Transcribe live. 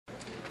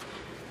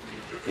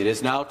It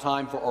is now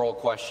time for oral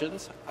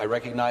questions. I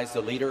recognize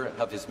the Leader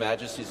of His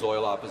Majesty's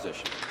Loyal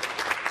Opposition.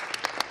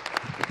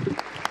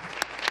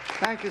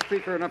 Thank you,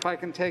 Speaker. And if I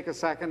can take a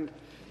second,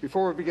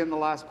 before we begin the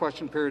last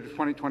question period of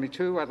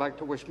 2022, I'd like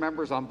to wish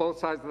members on both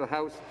sides of the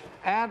House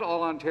and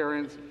all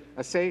Ontarians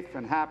a safe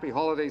and happy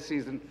holiday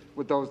season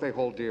with those they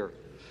hold dear.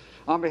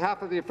 On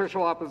behalf of the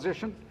official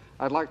opposition,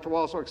 I'd like to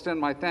also extend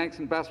my thanks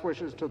and best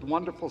wishes to the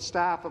wonderful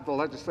staff of the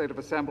Legislative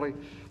Assembly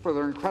for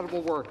their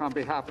incredible work on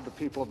behalf of the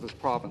people of this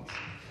province.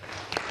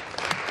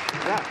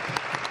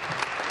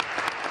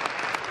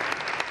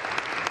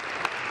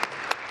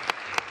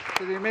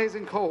 To the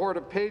amazing cohort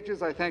of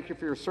pages, I thank you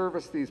for your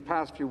service these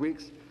past few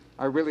weeks.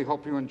 I really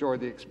hope you enjoyed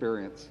the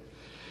experience.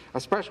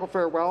 A special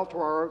farewell to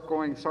our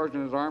outgoing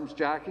Sergeant-at-Arms,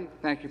 Jackie.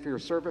 Thank you for your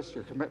service,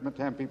 your commitment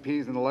to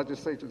MPPs and the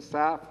legislative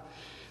staff.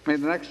 May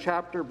the next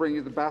chapter bring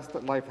you the best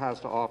that life has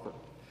to offer.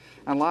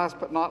 And last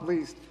but not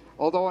least,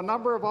 although a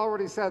number have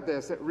already said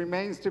this, it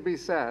remains to be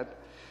said,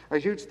 a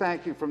huge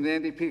thank you from the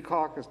NDP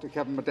caucus to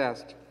Kevin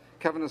Modeste.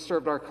 Kevin has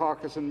served our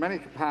caucus in many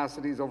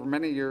capacities over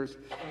many years.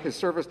 His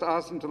service to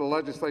us and to the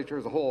legislature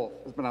as a whole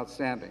has been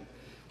outstanding.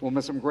 We'll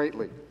miss him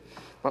greatly,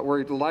 but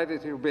we're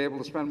delighted he'll be able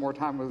to spend more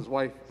time with his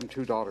wife and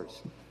 2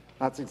 daughters.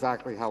 That's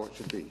exactly how it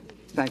should be.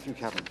 Thank you,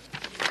 Kevin.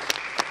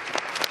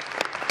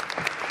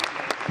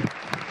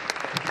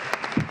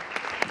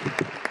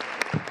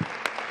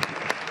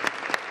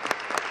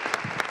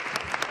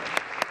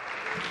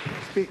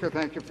 Speaker,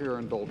 thank you for your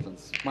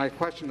indulgence. My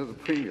question to the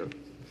Premier.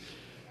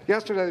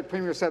 Yesterday, the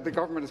Premier said the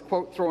government is,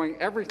 quote, throwing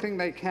everything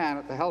they can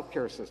at the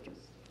healthcare system.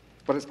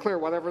 But it's clear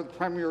whatever the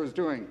Premier is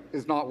doing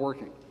is not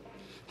working.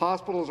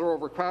 Hospitals are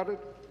overcrowded,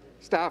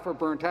 staff are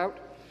burnt out,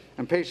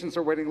 and patients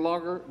are waiting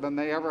longer than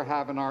they ever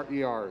have in our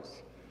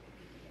ERs.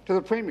 To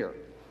the Premier,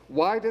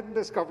 why didn't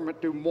this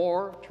government do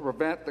more to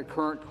prevent the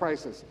current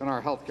crisis in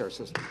our healthcare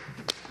system?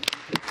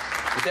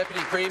 The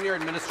Deputy Premier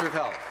and Minister of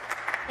Health.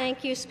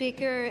 Thank you,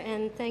 Speaker,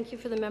 and thank you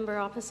for the member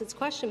opposite's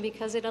question,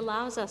 because it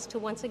allows us to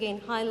once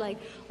again highlight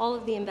all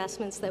of the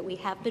investments that we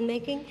have been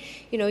making.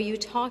 You know, you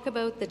talk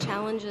about the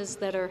challenges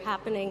that are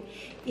happening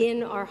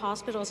in our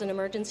hospitals and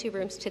emergency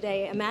rooms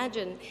today.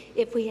 Imagine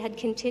if we had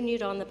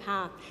continued on the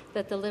path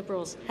that the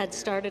Liberals had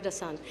started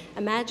us on.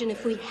 Imagine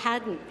if we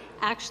hadn't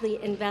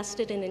actually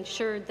invested and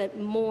ensured that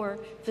more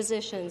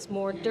physicians,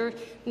 more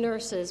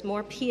nurses,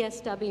 more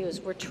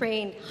PSWs were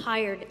trained,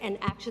 hired, and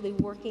actually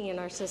working in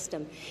our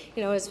system.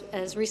 You know,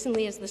 as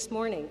recently as this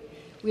morning,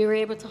 we were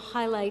able to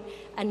highlight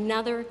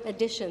another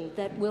addition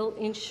that will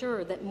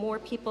ensure that more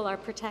people are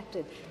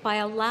protected by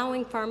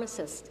allowing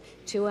pharmacists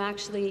to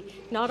actually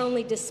not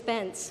only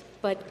dispense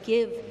but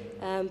give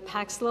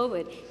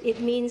Paxlovid. It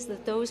means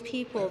that those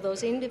people,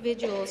 those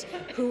individuals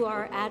who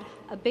are at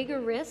a bigger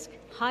risk,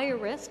 higher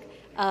risk,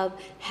 of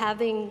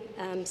having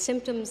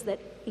symptoms that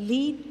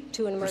lead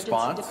to an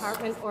emergency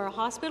department or a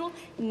hospital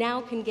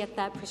now can get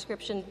that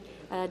prescription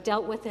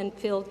dealt with and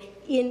filled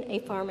in a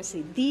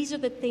pharmacy. These are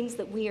the things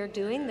that we are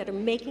doing that are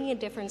making a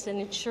difference in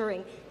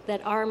ensuring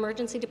that our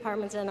emergency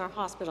departments and our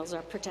hospitals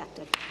are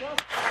protected.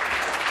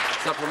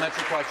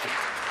 Supplementary question.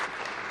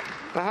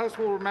 The House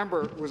will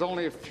remember it was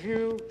only a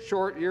few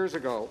short years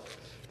ago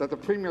that the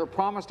Premier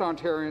promised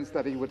Ontarians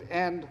that he would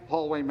end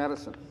hallway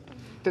medicine.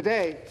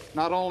 Today,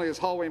 not only has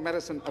hallway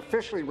medicine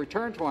officially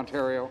returned to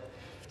Ontario,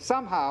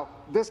 somehow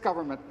this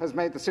government has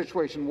made the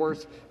situation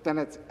worse than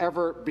it's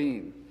ever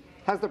been.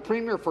 Has the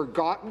Premier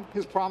forgotten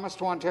his promise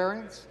to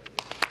Ontarians?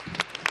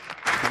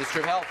 Minister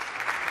of Health.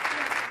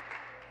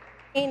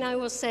 And I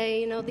will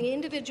say, you know, the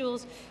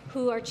individuals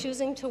who are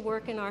choosing to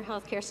work in our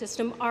healthcare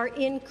system are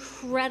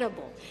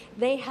incredible.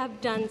 They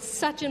have done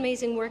such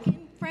amazing work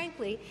in,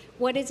 frankly,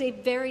 what is a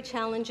very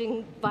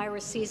challenging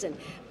virus season.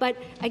 But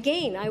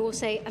again, I will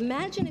say,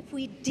 imagine if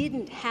we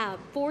didn't have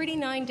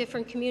 49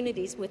 different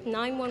communities with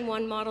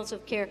 911 models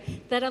of care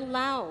that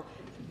allow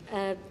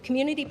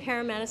community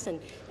paramedicine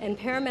and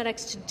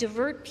paramedics to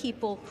divert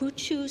people who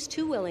choose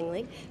to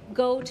willingly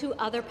go to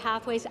other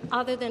pathways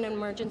other than an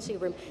emergency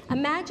room.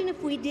 Imagine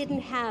if we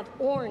didn't have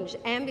Orange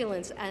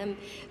Ambulance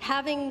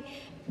having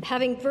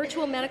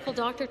virtual medical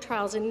doctor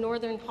trials in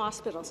northern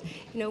hospitals.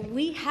 You know,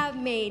 we have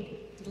made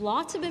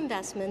lots of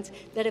investments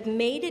that have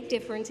made a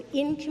difference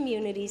in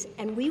communities,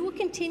 and we will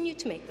continue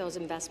to make those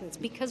investments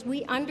because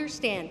we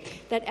understand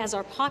that as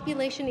our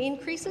population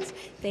increases,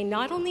 they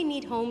not only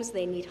need homes,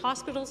 they need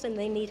hospitals, and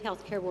they need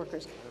healthcare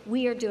workers.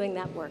 We are doing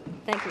that work.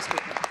 Thank you,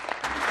 Speaker.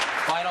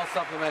 Final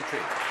supplementary.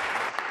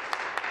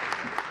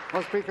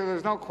 Well, Speaker,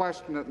 there's no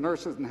question that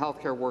nurses and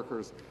healthcare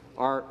workers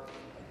are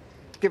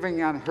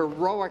giving an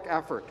heroic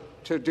effort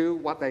to do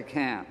what they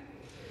can.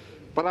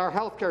 But our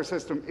healthcare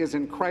system is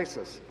in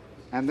crisis,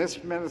 and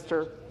this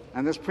minister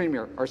and this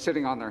Premier are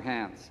sitting on their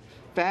hands.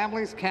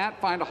 Families can't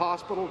find a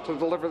hospital to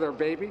deliver their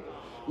baby.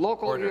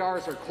 Local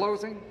ERs are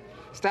closing.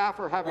 Staff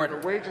are having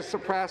their wages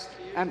suppressed.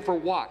 And for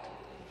what?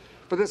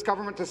 For this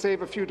government to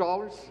save a few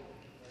dollars?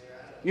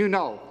 You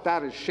know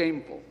that is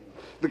shameful.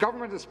 The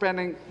government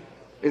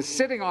is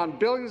sitting on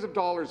billions of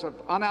dollars of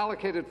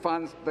unallocated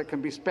funds that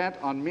can be spent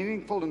on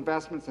meaningful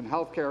investments in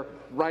healthcare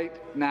right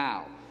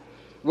now.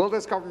 Will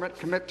this government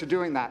commit to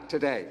doing that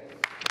today?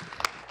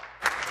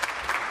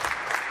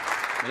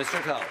 Minister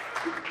of Health.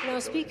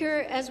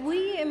 Speaker, as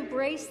we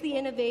embrace the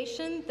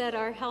innovation that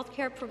our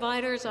healthcare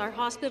providers, our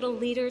hospital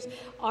leaders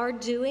are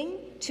doing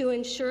to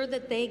ensure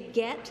that they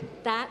get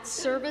that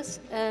service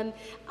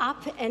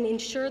up and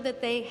ensure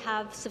that they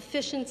have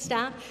sufficient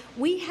staff,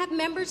 we have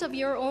members of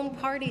your own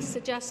party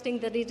suggesting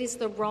that it is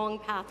the wrong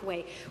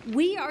pathway.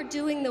 We are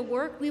doing the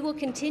work. We will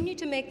continue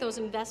to make those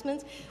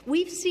investments.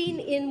 We've seen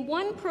in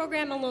one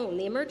program alone,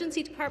 the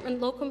Emergency Department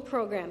Locum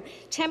Program,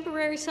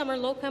 temporary summer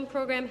locum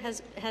program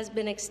has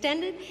been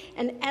extended,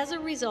 and as a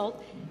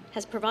result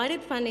has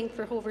provided funding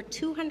for over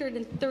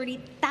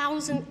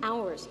 230,000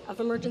 hours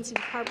of emergency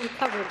department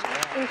coverage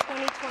in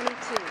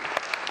 2022.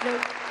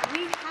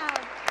 We have,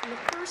 for the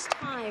first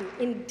time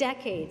in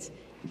decades,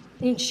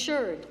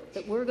 ensured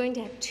that we're going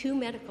to have 2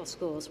 medical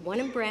schools, one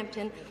in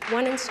Brampton,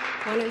 one in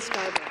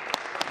Scarborough.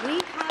 We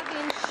have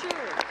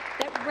ensured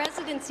that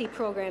residency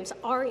programs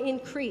are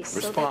increased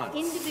so that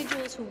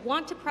individuals who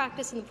want to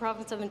practice in the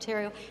province of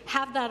Ontario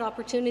have that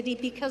opportunity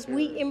because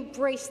we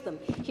embrace them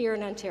here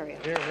in Ontario.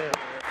 The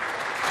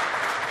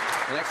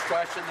next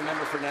question, the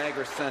member for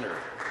Niagara Centre.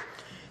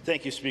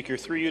 Thank you, Speaker.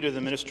 Through you to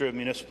the Minister of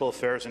Municipal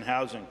Affairs and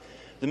Housing.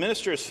 The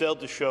minister has failed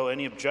to show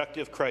any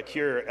objective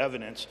criteria or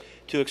evidence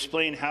to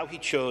explain how he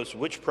chose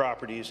which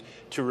properties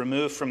to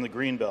remove from the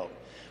Greenbelt.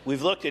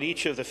 We've looked at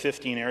each of the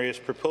 15 areas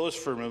proposed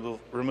for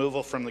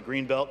removal from the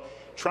Greenbelt,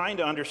 trying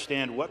to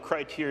understand what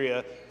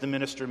criteria the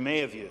minister may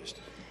have used.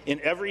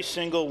 In every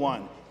single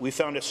one, we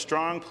found a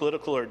strong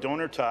political or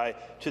donor tie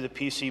to the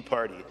PC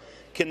party.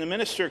 Can the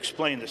minister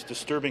explain this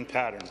disturbing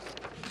pattern?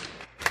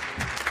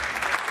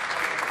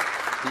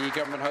 The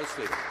Government House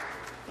Leader.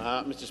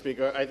 Mr.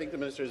 Speaker, I think the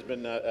minister has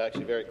been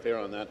actually very clear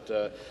on that.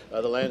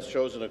 The lands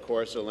chosen, of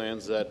course, are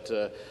lands that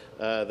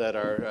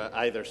are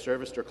either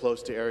serviced or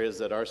close to areas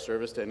that are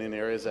serviced, and in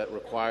areas that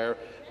require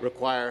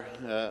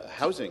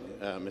housing.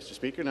 Mr.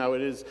 Speaker, now it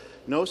is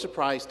no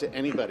surprise to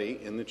anybody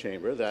in the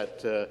chamber that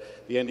the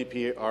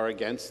NDP are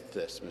against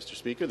this. Mr.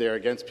 Speaker, they are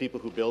against people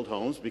who build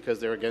homes because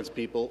they're against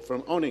people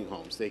from owning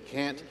homes. They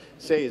can't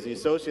say, as the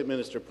Associate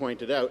Minister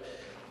pointed out,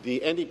 the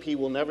NDP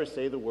will never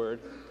say the word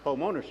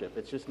home ownership.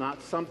 It's just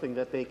not something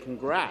that they can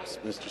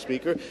grasp, Mr.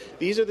 Speaker.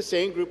 These are the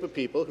same group of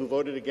people who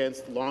voted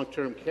against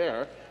long-term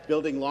care,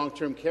 building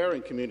long-term care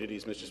in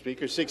communities, Mr.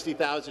 Speaker.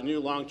 60,000 new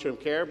long-term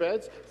care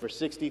beds for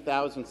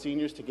 60,000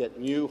 seniors to get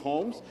new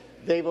homes.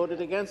 They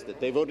voted against it.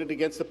 They voted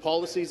against the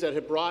policies that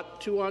have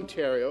brought to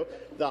Ontario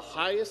the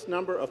highest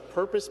number of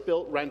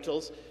purpose-built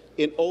rentals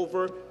in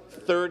over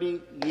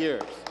 30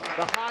 years.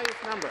 The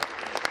highest number.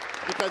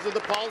 Because of the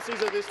policies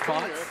of this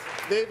premier,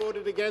 they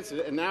voted against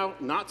it. And now,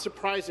 not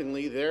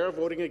surprisingly, they're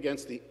voting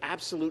against the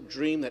absolute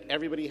dream that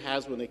everybody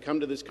has when they come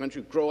to this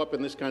country, grow up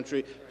in this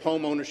country,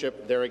 home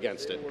ownership. They're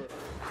against it.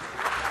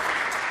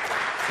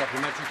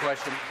 Supplementary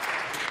question.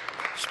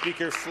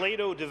 Speaker,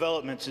 Flato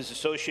Developments is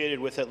associated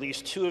with at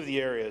least 2 of the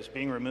areas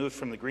being removed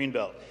from the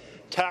Greenbelt.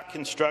 TAC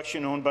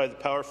Construction, owned by the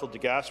powerful De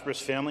Gasperis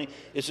family,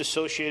 is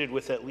associated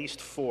with at least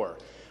 4.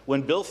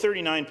 When Bill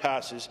 39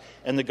 passes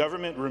and the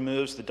government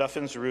removes the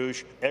Duffins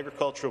Rouge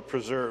Agricultural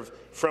Preserve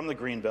from the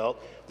Greenbelt,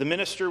 the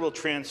minister will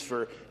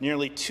transfer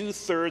nearly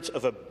 2/3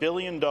 of $1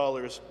 billion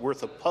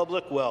worth of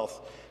public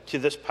wealth to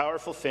this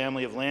powerful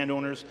family of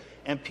landowners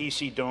and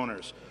PC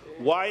donors.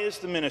 Why is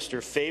the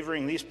minister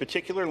favouring these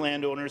particular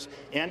landowners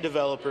and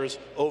developers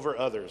over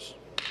others?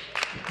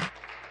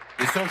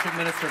 The Associate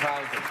Minister of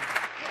Housing.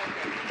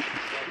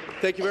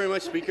 Thank you very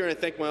much, Speaker, and I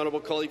thank my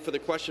honourable colleague for the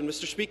question.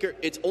 Mr. Speaker,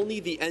 it's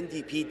only the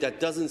NDP that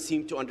doesn't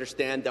seem to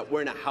understand that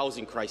we're in a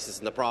housing crisis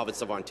in the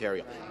province of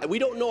Ontario. And we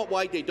don't know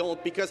why they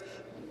don't, because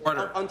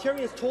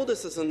Ontarians told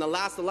us this in the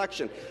last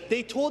election.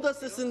 They told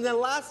us this in the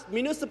last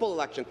municipal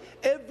election.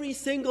 Every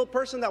single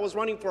person that was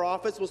running for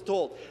office was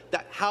told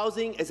that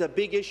housing is a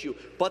big issue,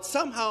 but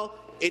somehow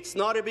it's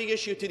not a big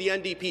issue to the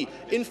NDP.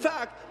 In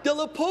fact,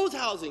 they'll oppose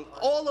housing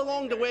all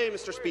along the way,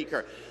 Mr.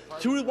 Speaker,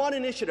 through one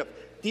initiative.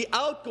 The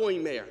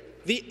outgoing mayor,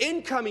 the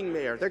incoming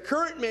mayor, the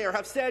current mayor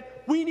have said,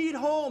 we need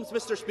homes,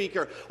 Mr.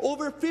 Speaker.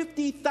 Over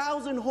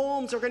 50,000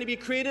 homes are going to be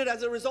created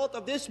as a result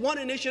of this one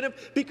initiative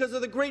because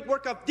of the great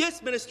work of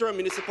this Minister of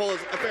Municipal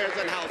Affairs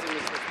and Housing,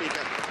 Mr. Speaker.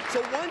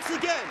 So once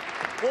again,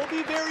 we'll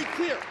be very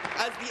clear,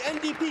 as the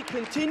NDP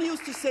continues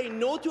to say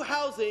no to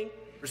housing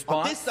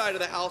on this side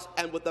of the House,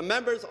 and with the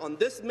members on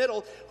this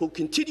middle who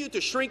continue to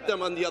shrink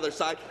them on the other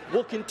side,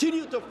 we'll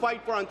continue to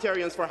fight for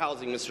Ontarians for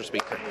housing, Mr.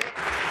 Speaker.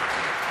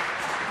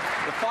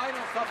 The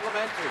final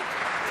supplementary.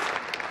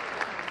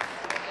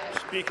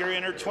 Speaker,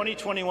 in her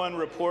 2021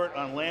 report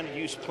on land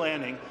use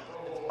planning,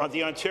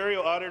 the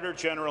Ontario Auditor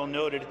General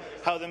noted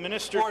how the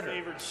minister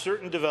favoured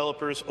certain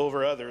developers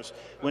over others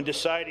when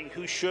deciding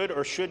who should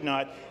or should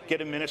not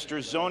get a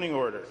minister's zoning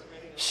order.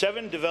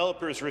 7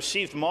 developers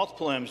received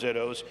multiple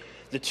MZOs.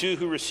 The 2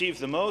 who received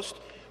the most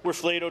were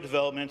Flato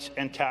Developments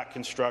and TAC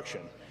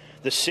Construction,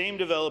 the same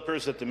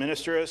developers that the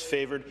minister has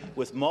favoured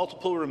with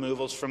multiple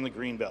removals from the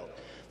Greenbelt.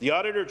 The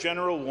Auditor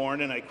General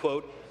warned, and I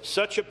quote,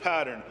 "Such a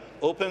pattern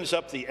opens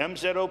up the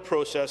MZO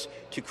process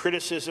to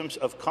criticisms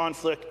of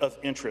conflict of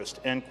interest."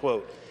 End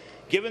quote.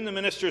 Given the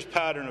minister's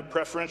pattern of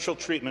preferential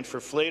treatment for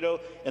Flato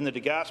and the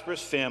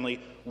DeGasperis family,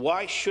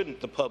 why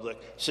shouldn't the public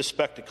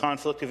suspect a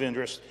conflict of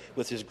interest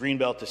with his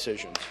Greenbelt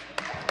decisions?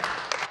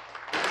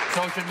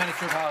 Associate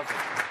Minister of Housing.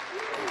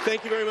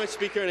 Thank you very much,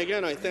 Speaker. And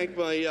again, I thank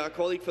my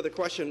colleague for the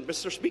question.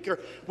 Mr. Speaker,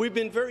 we've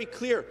been very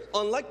clear,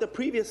 unlike the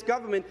previous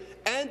government,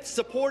 and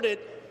supported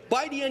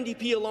by the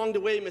NDP along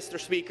the way, Mr.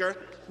 Speaker.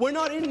 We're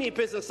not in the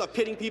business of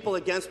pitting people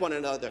against one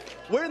another.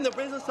 We're in the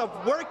business of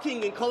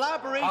working in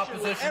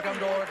collaboration with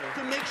everyone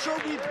to make sure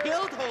we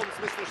build homes,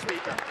 Mr.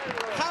 Speaker.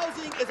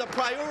 Housing is a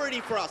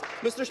priority for us.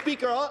 Mr.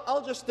 Speaker,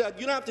 I'll just,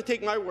 you don't have to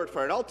take my word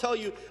for it.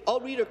 I'll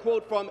read a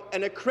quote from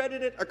an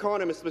accredited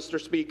economist, Mr.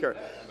 Speaker.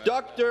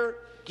 Dr.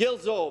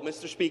 Guilbeault,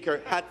 Mr.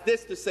 Speaker, had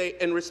this to say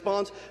in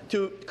response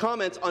to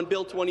comments on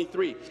Bill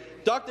 23.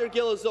 Dr.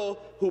 Guilbeault,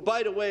 who,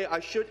 by the way, I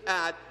should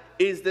add,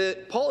 is the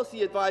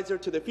policy advisor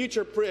to the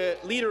future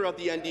leader of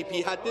the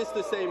NDP, had this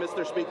to say,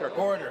 Mr. Speaker.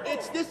 Order.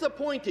 It's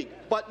disappointing,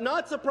 but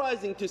not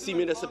surprising to see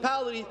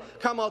municipalities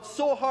come out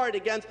so hard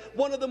against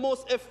one of the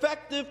most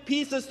effective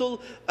pieces to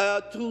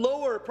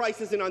lower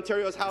prices in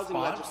Ontario's housing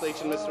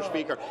legislation, Mr.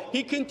 Speaker.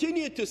 He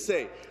continued to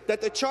say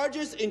that the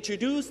charges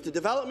introduced, the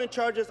development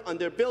charges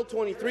under Bill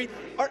 23,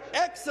 are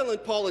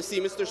excellent policy,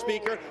 Mr.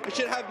 Speaker. It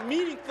should have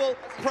meaningful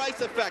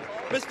price effect.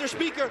 Mr.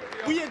 Speaker,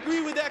 we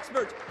agree with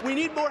experts. We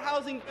need more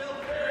housing built.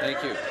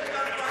 Thank you.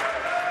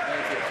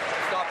 Thank you.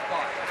 Stop the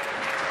clock.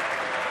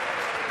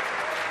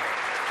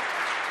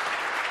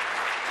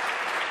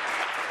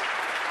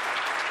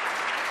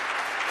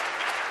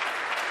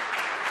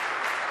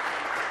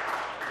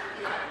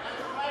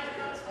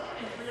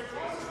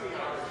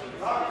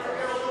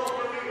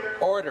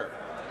 Order.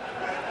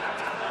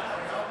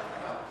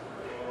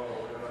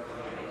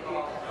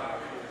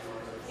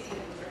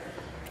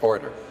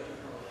 Order.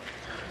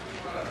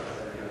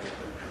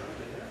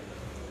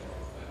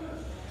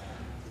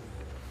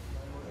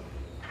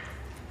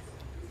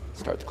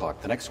 Start the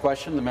clock. The next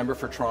question, the member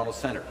for Toronto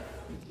Centre.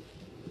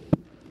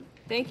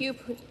 Thank you,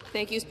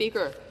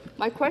 Speaker.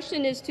 My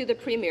question is to the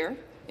Premier.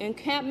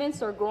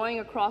 Encampments are growing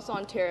across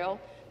Ontario.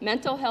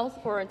 Mental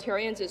health for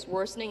Ontarians is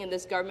worsening, and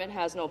this government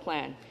has no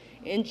plan.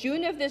 In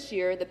June of this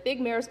year, the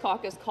Big Mayor's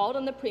Caucus called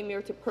on the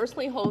Premier to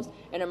personally host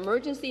an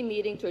emergency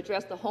meeting to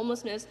address the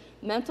homelessness,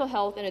 mental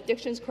health, and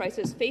addictions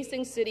crisis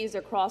facing cities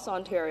across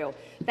Ontario.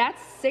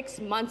 That's 6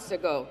 months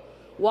ago.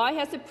 Why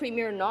has the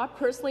Premier not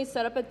personally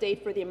set up a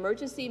date for the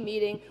emergency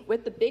meeting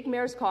with the Big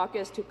Mayor's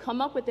Caucus to come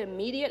up with an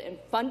immediate and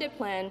funded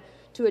plan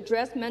to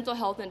address mental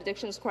health and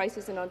addictions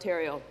crisis in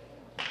Ontario?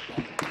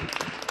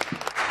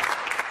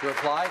 To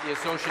reply, the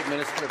Associate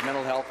Minister of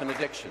Mental Health and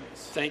Addictions.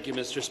 Thank you,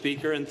 Mr.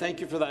 Speaker, and thank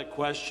you for that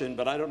question,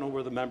 but I don't know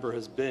where the member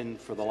has been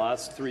for the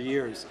last 3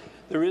 years.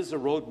 There is a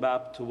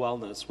roadmap to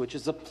wellness, which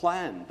is a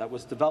plan that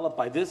was developed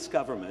by this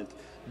government,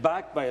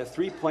 backed by a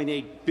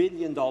 $3.8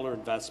 billion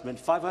investment,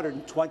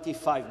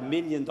 $525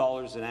 million in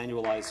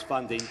annualized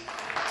funding,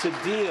 to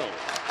deal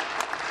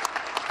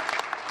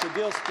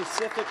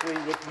specifically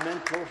with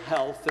mental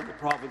health in the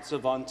province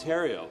of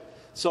Ontario.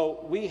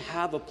 So we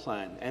have a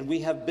plan, and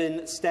we have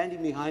been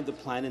standing behind the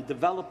plan and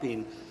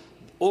developing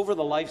over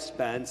the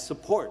lifespan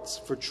supports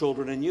for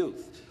children and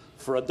youth,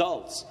 for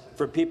adults,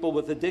 for people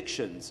with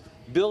addictions,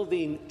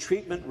 building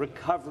treatment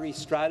recovery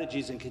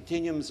strategies and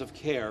continuums of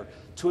care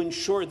to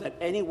ensure that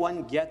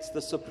anyone gets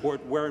the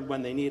support where and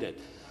when they need it.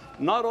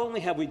 Not only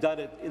have we done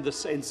it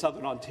in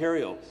Southern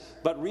Ontario,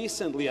 but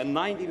recently a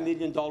 $90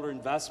 million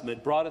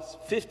investment brought us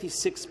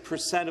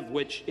 56% of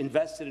which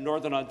invested in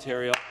Northern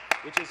Ontario,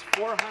 which is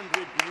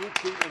 400 new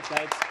treatment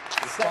beds,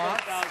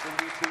 7,000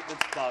 new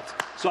treatment spots.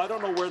 So I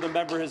don't know where the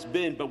member has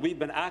been, but we've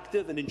been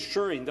active in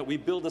ensuring that we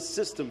build a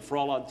system for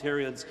all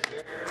Ontarians.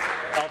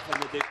 Health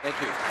and addiction. Thank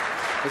you.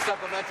 The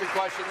supplementary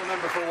question, the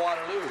member for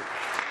Waterloo.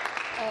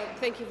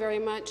 Thank you very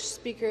much,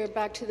 Speaker.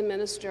 Back to the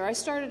minister. I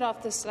started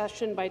off this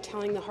session by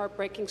telling the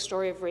heartbreaking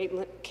story of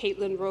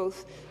Caitlin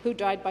Roth, who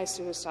died by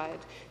suicide.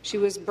 She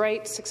was a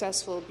bright,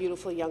 successful,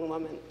 beautiful young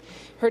woman.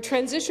 Her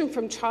transition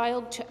from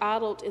child to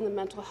adult in the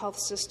mental health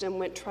system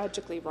went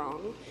tragically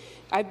wrong.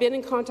 I've been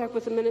in contact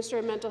with the Minister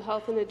of Mental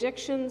Health and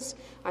Addictions.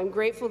 I'm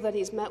grateful that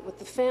he's met with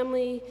the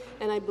family,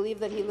 and I believe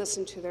that he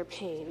listened to their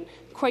pain.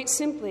 Quite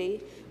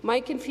simply,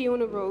 Mike and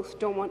Fiona Roth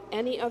don't want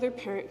any other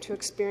parent to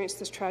experience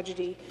this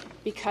tragedy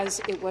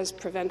because it was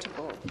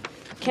preventable.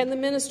 Can the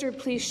minister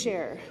please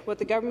share what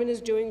the government is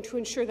doing to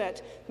ensure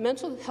that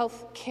mental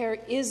health care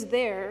is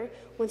there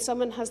when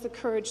someone has the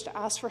courage to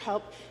ask for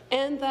help,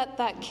 and that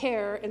that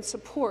care and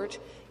support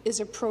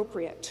is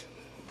appropriate?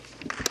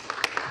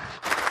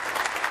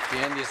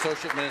 And the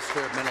Associate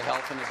Minister of Mental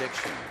Health and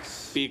Addictions.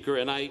 Speaker,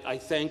 and I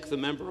thank the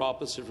member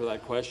opposite for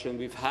that question.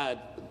 We've had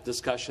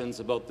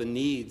discussions about the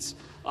needs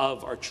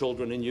of our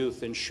children and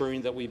youth,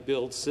 ensuring that we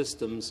build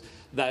systems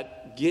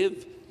that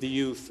give the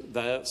youth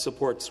the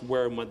supports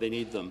where and when they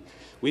need them.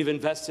 We've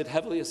invested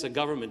heavily as a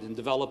government in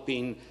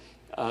developing,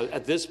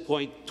 at this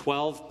point,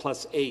 12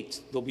 plus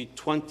 8. There'll be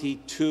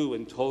 22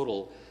 in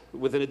total,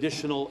 with an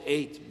additional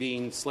 8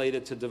 being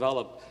slated to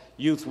develop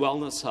youth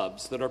wellness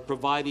hubs that are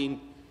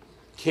providing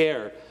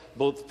care,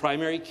 both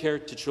primary care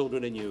to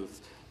children and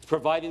youth,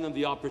 providing them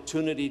the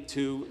opportunity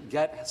to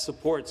get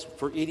supports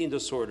for eating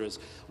disorders,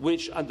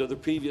 which under the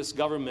previous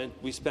government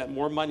we spent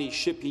more money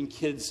shipping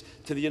kids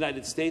to the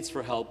United States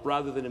for help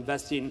rather than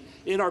investing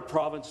in our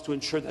province to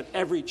ensure that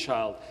every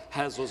child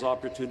has those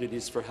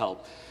opportunities for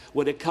help.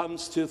 When it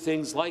comes to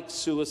things like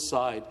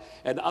suicide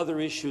and other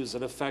issues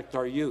that affect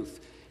our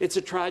youth, it's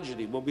a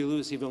tragedy when we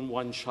lose even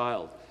one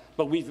child.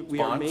 But we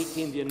are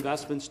making the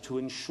investments to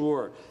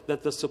ensure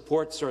that the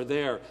supports are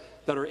there,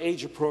 that are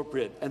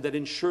age-appropriate, and that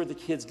ensure the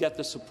kids get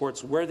the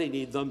supports where they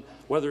need them,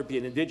 whether it be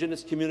in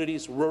Indigenous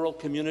communities, rural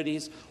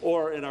communities,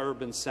 or in our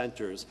urban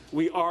centres.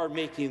 We are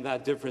making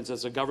that difference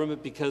as a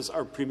government because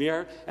our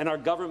Premier and our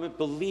government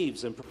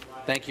believes in...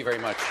 Thank you very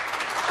much.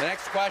 The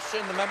next question,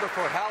 the member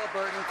for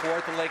Haliburton,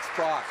 Kawartha Lakes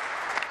Brock.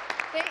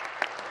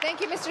 Thank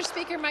you, Mr.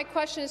 Speaker. My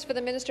question is for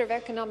the Minister of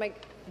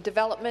Economic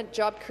Development,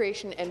 Job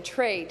Creation and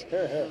Trade.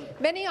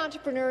 Many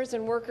entrepreneurs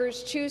and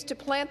workers choose to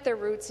plant their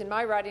roots in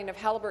my riding of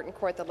Haliburton,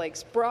 Kawartha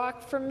Lakes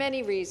Brock for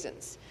many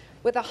reasons.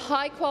 With a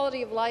high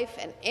quality of life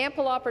and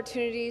ample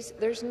opportunities,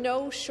 there's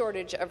no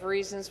shortage of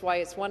reasons why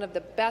it's one of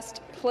the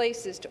best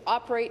places to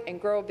operate and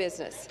grow a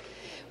business.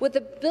 With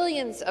the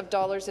billions of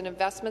dollars in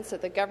investments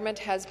that the government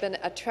has been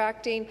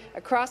attracting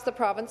across the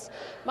province,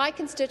 my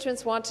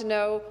constituents want to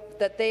know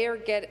that they are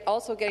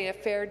also getting a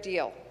fair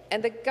deal,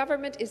 and the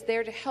government is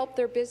there to help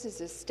their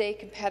businesses stay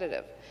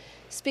competitive.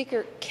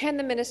 Speaker, can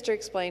the minister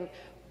explain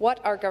what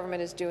our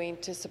government is doing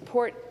to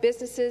support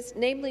businesses,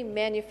 namely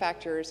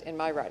manufacturers, in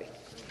my riding?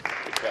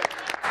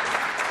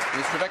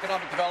 Minister of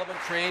Economic Development,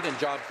 Trade and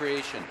Job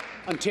Creation.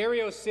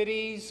 Ontario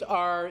cities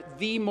are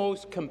the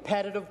most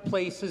competitive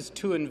places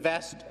to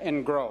invest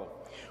and grow.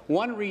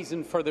 One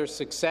reason for their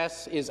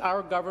success is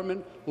our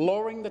government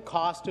lowering the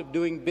cost of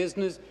doing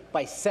business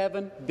by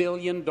 $7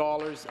 billion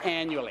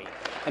annually,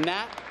 and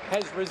that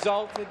has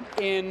resulted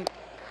in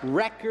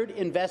record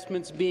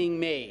investments being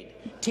made.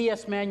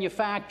 TS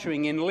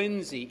Manufacturing in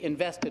Lindsay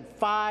invested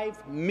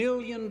 $5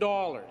 million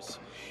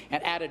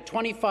and added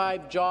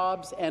 25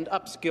 jobs and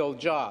upskilled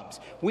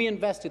jobs. We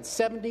invested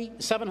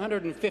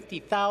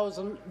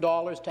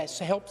 $750,000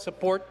 to help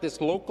support this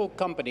local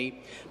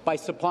company by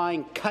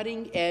supplying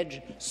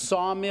cutting-edge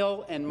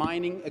sawmill and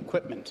mining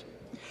equipment.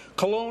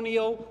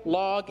 Colonial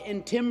Log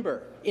and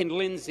Timber in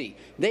Lindsay,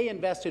 they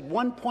invested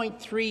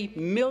 $1.3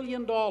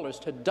 million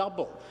to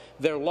double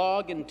their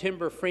log and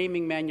timber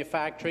framing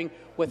manufacturing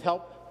with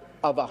help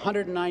of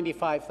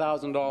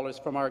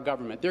 $195,000 from our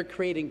government. They're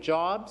creating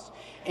jobs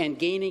and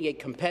gaining a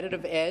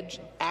competitive edge,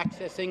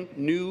 accessing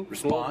new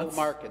global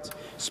markets.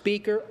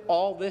 Speaker,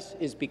 all this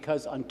is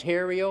because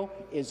Ontario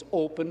is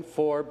open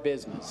for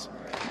business.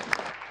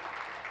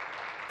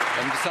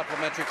 And the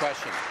supplementary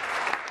question.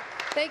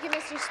 Thank you,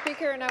 Mr.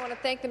 Speaker, and I want to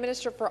thank the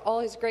minister for all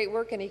his great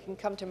work, and he can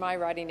come to my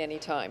riding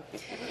anytime.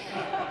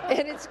 And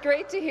it's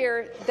great to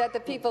hear that the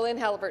people in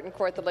Haliburton,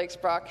 Kawartha Lakes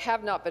Brock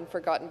have not been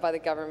forgotten by the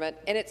government,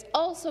 and it's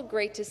also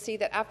great to see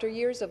that after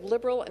years of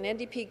Liberal and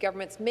NDP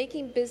governments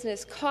making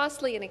business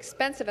costly and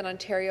expensive in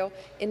Ontario,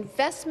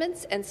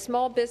 investments and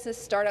small business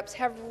startups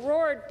have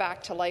roared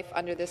back to life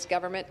under this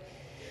government.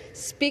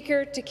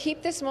 Speaker, to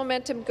keep this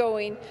momentum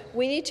going,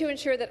 we need to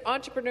ensure that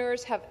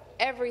entrepreneurs have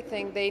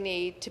everything they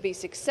need to be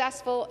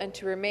successful and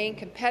to remain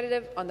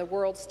competitive on the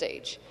world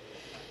stage.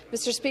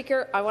 Mr.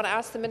 Speaker, I want to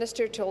ask the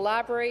minister to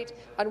elaborate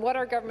on what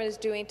our government is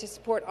doing to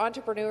support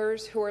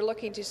entrepreneurs who are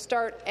looking to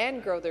start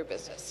and grow their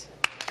business.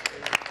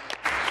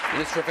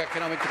 Minister of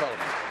Economic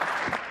Development.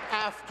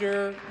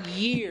 After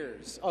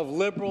years of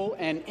Liberal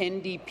and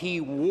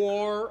NDP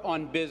war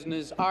on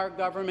business, our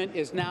government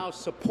is now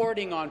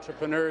supporting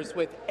entrepreneurs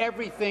with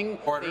everything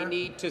they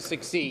need to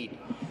succeed.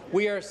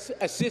 We are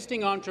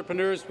assisting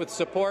entrepreneurs with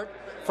support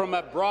from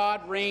a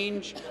broad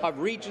range of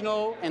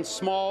regional and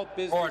small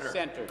business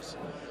centres.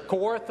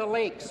 Kawartha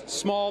Lakes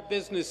Small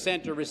Business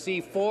Centre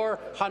received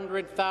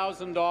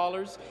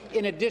 $400,000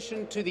 in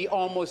addition to the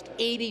almost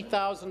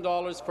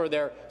 $80,000 for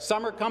their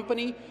summer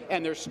company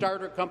and their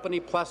starter company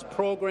plus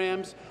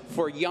programs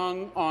for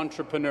young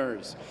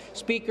entrepreneurs.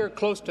 Speaker,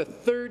 close to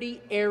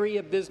 30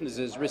 area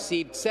businesses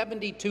received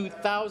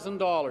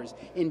 $72,000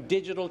 in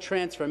digital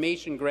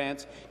transformation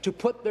grants to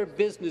put their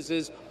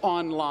businesses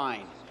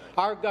online.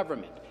 Our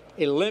government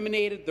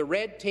eliminated the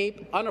red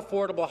tape,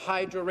 unaffordable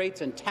hydro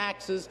rates and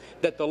taxes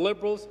that the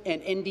Liberals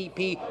and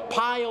NDP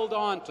piled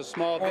on to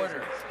small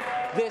business.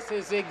 This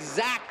is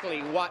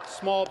exactly what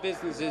small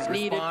businesses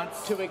needed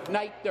to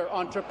ignite their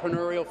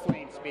entrepreneurial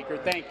flame, Speaker.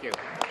 Thank you.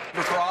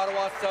 For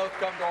Ottawa South,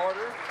 come to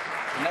order.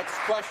 Next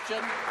question,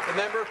 the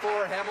member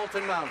for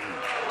Hamilton Mountain.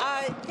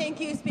 Thank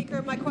you,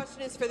 Speaker. My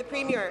question is for the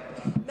Premier.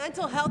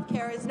 Mental health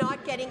care is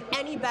not getting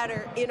any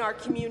better in our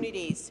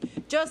communities.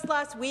 Just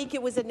last week,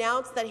 it was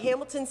announced that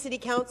Hamilton City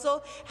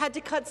Council had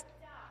to cut staff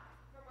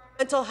from our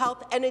mental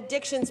health and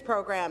addictions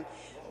program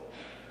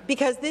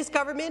because this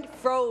government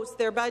froze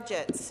their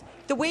budgets.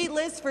 The wait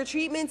lists for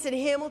treatments in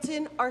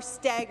Hamilton are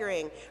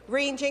staggering,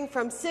 ranging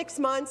from 6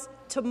 months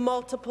to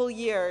multiple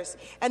years,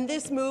 and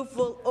this move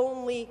will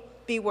only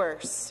be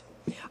worse.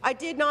 I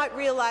did not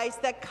realize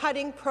that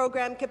cutting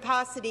program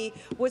capacity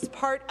was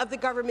part of the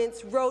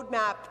government's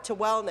roadmap to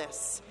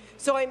wellness.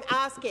 So I'm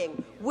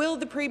asking, will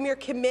the Premier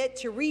commit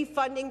to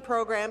refunding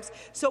programs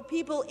so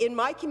people in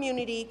my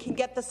community can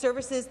get the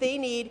services they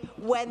need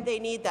when they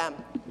need them?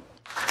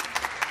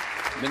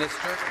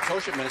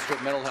 Associate Minister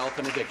of Mental Health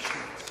and Addiction.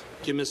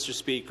 Thank you, Mr.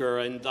 Speaker,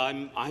 and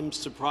I'm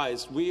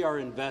surprised. We are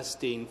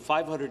investing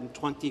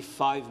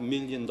 $525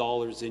 million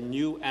in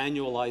new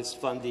annualized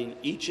funding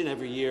each and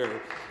every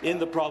year in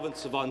the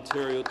province of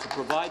Ontario to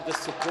provide the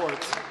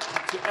support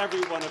to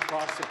everyone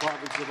across the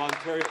province of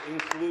Ontario,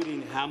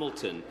 including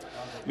Hamilton.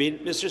 I mean,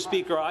 Mr.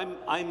 Speaker,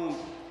 I'm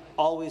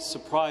always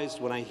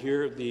surprised when I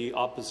hear the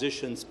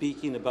opposition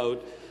speaking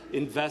about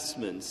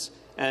investments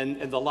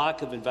and the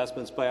lack of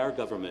investments by our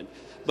government.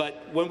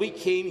 But when we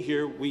came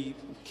here, we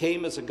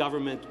came as a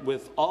government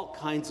with all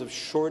kinds of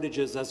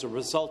shortages as a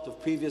result of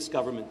previous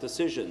government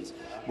decisions,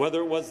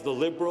 whether it was the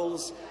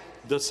Liberals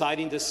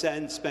deciding to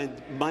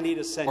spend money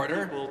to send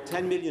people,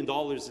 $10 million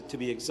to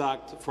be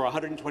exact, for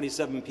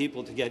 127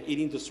 people to get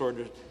eating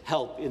disorder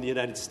help in the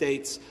United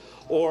States,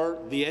 or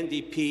the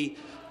NDP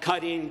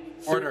cutting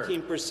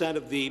 13%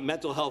 of the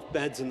mental health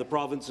beds in the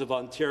province of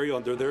Ontario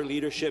under their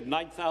leadership,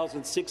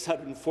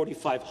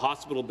 9,645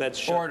 hospital beds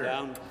shut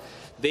down.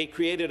 They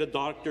created a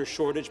doctor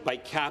shortage by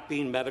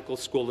capping medical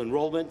school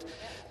enrollment.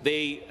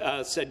 They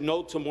said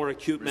no to more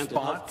acute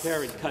mental health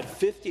care and cut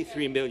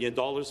 $53 million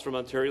from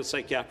Ontario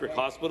psychiatric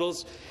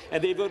hospitals.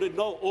 And they voted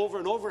no over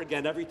and over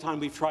again every time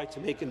we've tried to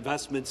make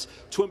investments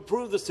to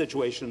improve the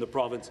situation in the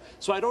province.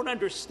 So I don't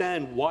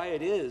understand why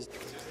it is.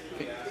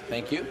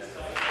 Thank you.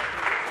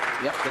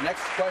 Yep, the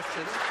next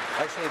question,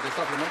 actually the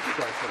supplementary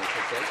question, I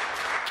should say,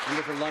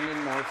 member for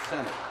London North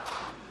Centre.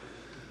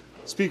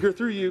 Speaker,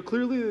 through you,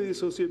 clearly the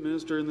Associate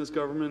Minister and this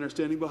government are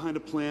standing behind a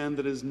plan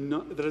that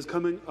is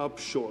coming up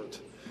short.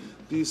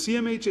 The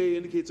CMHA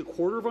indicates a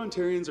quarter of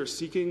Ontarians are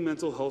seeking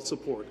mental health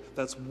support.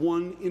 That's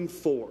 1 in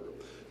 4.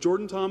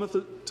 Jordan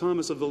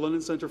Thomas of the London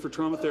Centre for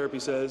Trauma Therapy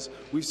says,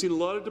 "We've seen a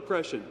lot of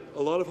depression,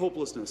 a lot of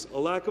hopelessness, a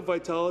lack of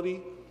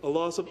vitality, a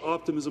loss of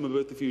optimism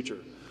about the future.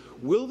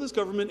 Will this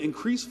government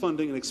increase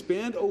funding and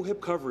expand OHIP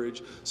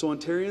coverage so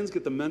Ontarians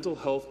get the mental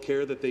health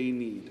care that they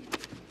need?"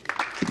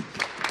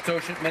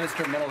 Associate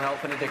Minister of Mental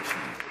Health and Addiction.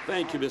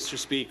 Thank you, Mr.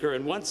 Speaker.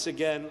 And once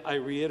again, I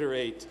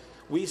reiterate,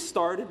 we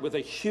started with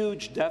a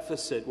huge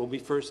deficit when we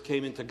first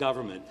came into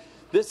government.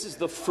 This is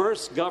the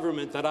first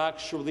government that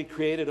actually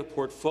created a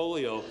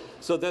portfolio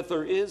so that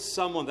there is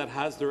someone that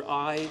has their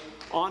eye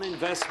on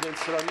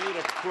investments that are made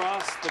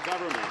across the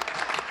government.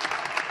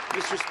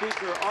 Mr.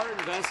 Speaker, our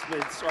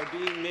investments are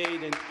being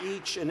made in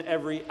each and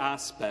every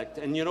aspect.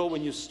 And you know,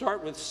 when you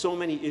start with so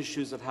many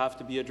issues that have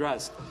to be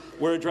addressed,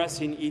 we're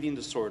addressing eating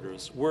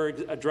disorders. We're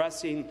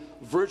addressing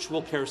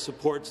virtual care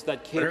supports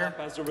that came up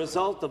as a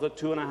result of a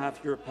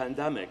 2.5-year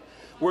pandemic.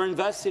 We're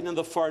investing in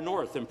the far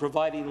north and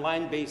providing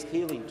land-based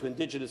healing to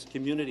Indigenous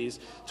communities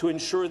to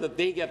ensure that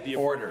they get the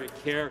appropriate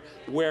care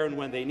where and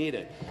when they need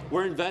it.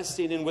 We're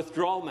investing in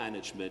withdrawal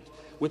management,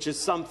 which is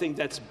something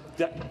that's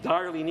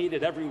direly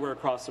needed everywhere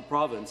across the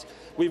province.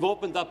 We've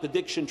opened up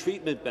addiction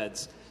treatment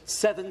beds.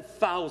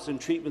 7,000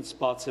 treatment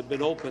spots have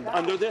been opened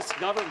under this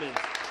government,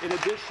 in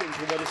addition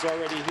to what is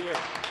already here.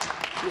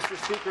 Mr.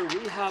 Speaker,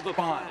 we have a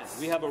plan.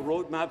 We have a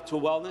roadmap to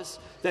wellness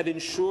that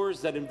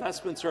ensures that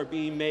investments are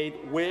being made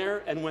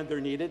where and when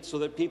they're needed so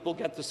that people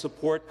get the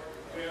support.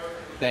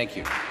 Thank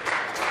you.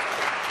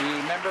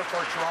 The member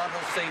for Toronto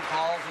St.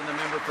 Paul's and the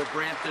member for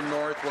Brampton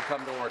North will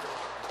come to order.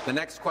 The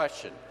next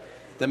question,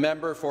 the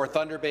member for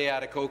Thunder Bay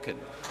Atikokan.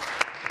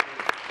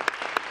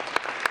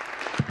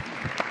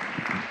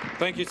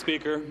 Thank you,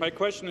 Speaker. My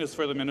question is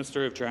for the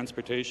Minister of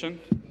Transportation.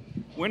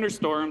 Winter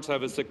storms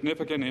have a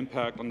significant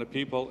impact on the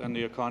people and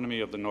the economy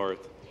of the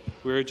North.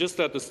 We are just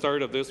at the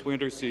start of this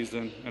winter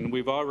season, and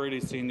we've already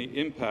seen the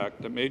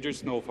impact that major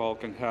snowfall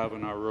can have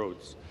on our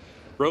roads.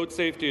 Road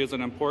safety is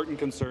an important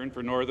concern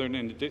for Northern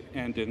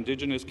and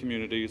Indigenous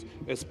communities,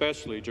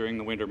 especially during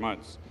the winter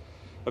months.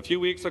 A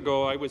few weeks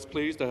ago, I was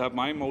pleased to have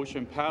my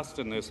motion passed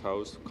in this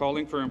House,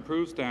 calling for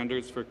improved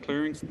standards for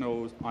clearing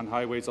snow on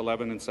Highways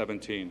 11 and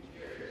 17.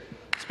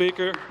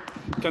 Speaker,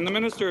 can the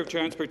Minister of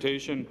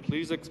Transportation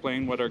please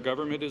explain what our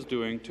government is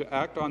doing to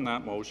act on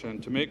that motion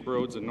to make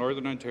roads in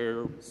Northern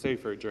Ontario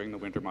safer during the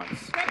winter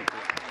months?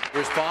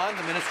 Respond,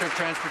 the Minister of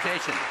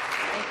Transportation.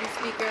 Thank you,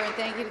 Speaker, and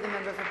thank you to the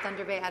member from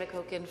Thunder Bay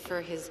Atikokan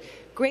for his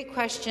great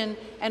question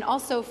and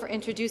also for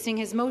introducing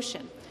his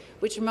motion,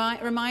 which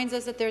reminds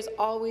us that there's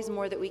always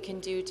more that we can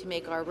do to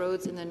make our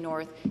roads in the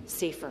north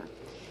safer.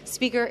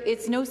 Speaker,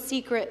 it's no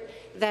secret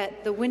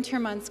that the winter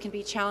months can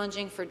be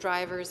challenging for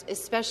drivers,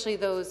 especially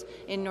those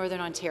in Northern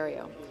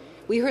Ontario.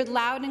 We heard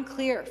loud and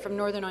clear from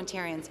Northern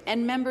Ontarians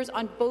and members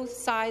on both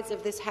sides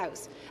of this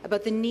House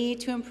about the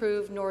need to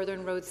improve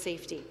Northern road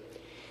safety.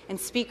 And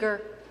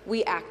Speaker,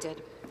 we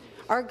acted.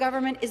 Our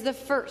government is the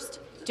first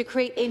to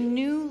create a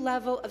new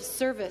level of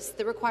service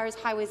that requires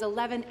Highways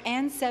 11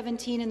 and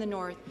 17 in the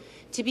north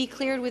to be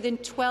cleared within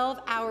 12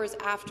 hours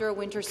after a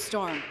winter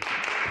storm.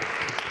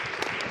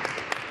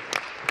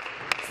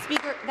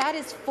 Speaker, that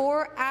is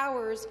 4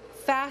 hours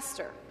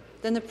faster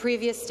than the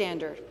previous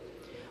standard.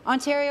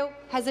 Ontario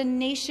has a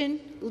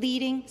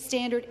nation-leading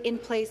standard in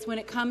place when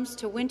it comes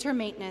to winter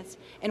maintenance,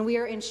 and we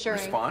are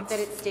ensuring that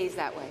it stays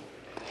that way.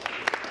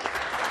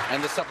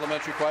 And the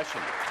supplementary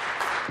question.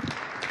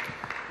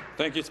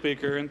 Thank you,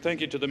 Speaker, and thank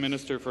you to the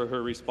Minister for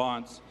her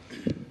response.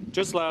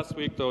 Just last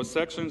week, though,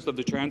 sections of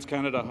the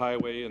Trans-Canada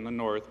Highway in the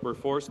north were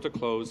forced to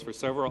close for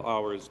several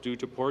hours due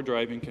to poor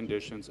driving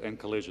conditions and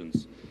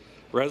collisions.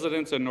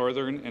 Residents in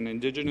northern and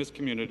Indigenous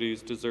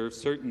communities deserve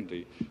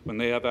certainty when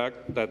they have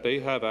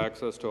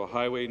access to a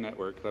highway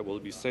network that will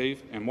be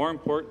safe and, more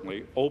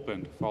importantly,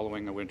 opened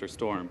following a winter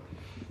storm.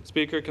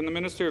 Speaker, can the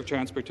Minister of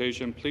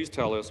Transportation please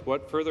tell us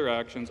what further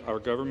actions our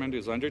government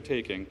is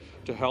undertaking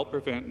to help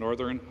prevent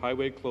northern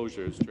highway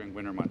closures during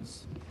winter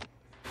months?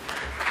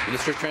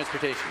 Minister of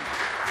Transportation.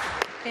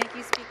 Thank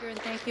you, Speaker, and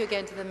thank you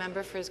again to the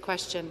member for his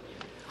question.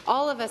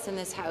 All of us in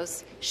this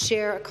House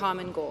share a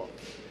common goal,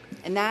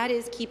 and that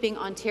is keeping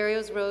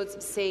Ontario's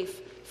roads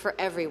safe for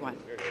everyone.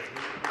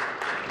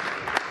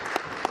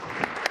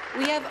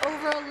 We have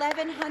over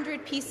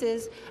 1,100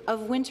 pieces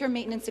of winter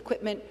maintenance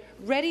equipment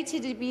ready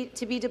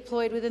to be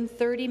deployed within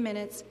 30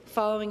 minutes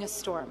following a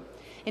storm.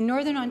 In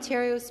Northern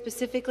Ontario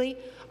specifically,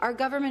 our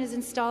government is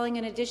installing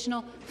an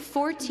additional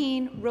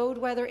 14 road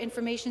weather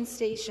information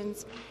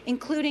stations,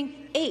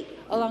 including 8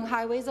 along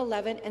Highways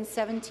 11 and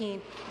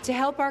 17, to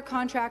help our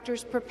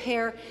contractors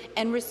prepare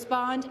and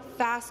respond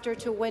faster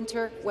to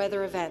winter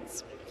weather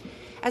events.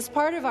 As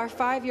part of our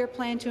 5-year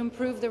plan to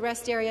improve the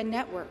rest area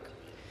network,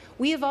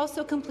 we have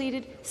also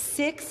completed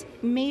 6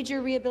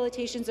 major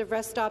rehabilitations of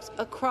rest stops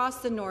across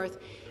the north,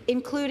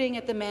 including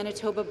at the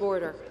Manitoba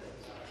border.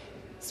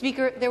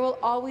 Speaker, there will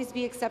always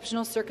be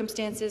exceptional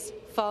circumstances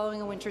following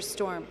a winter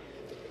storm,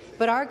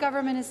 but our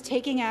government is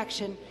taking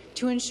action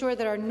to ensure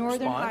that our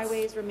northern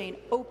highways remain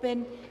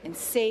open and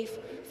safe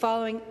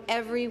following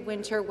every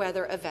winter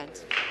weather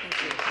event.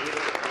 Thank you.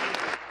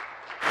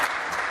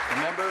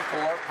 The member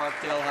for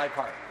Parkdale High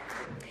Park.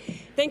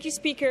 Thank you,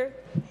 Speaker.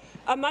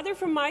 A mother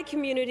from my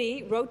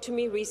community wrote to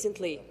me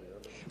recently.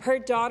 Her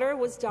daughter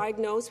was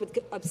diagnosed with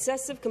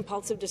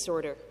obsessive-compulsive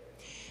disorder.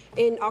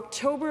 In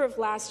October of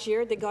last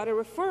year, they got a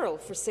referral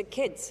for sick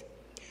kids.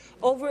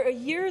 Over a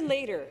year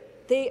later,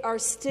 they are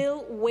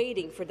still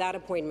waiting for that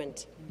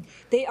appointment.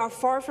 They are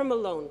far from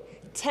alone.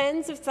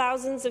 Tens of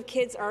thousands of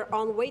kids are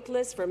on wait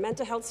lists for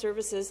mental health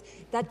services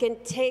that can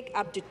take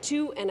up to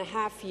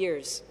 2.5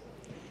 years.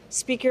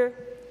 Speaker,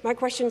 my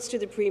question is to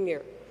the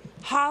Premier.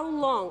 How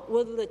long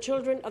will the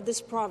children of this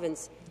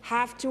province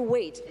have to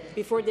wait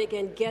before they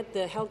can get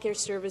the healthcare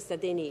service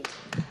that they need?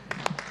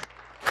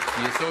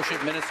 The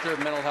Associate Minister of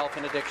Mental Health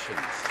and Addictions.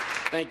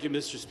 Thank you,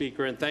 Mr.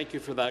 Speaker, and thank you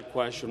for that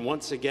question.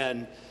 Once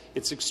again,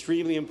 it's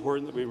extremely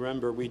important that we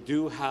remember we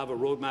do have a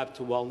roadmap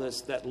to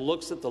wellness that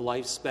looks at the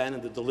lifespan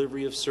and the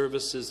delivery of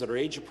services that are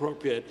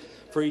age-appropriate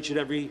for each and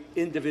every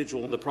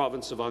individual in the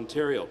province of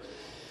Ontario.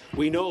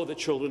 We know that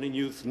children and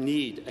youth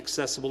need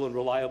accessible and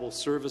reliable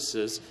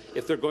services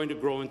if they're going to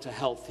grow into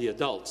healthy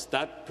adults.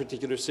 That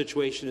particular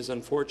situation is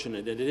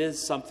unfortunate, and it is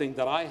something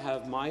that I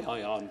have my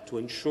eye on to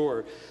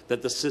ensure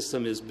that the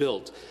system is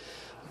built.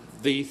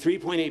 The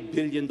 $3.8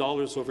 billion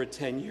over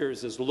 10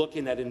 years is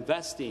looking at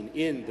investing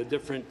in the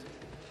different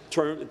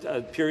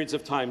periods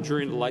of time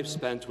during the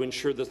lifespan to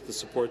ensure that the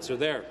supports are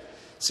there.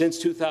 Since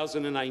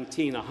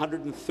 2019,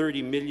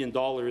 $130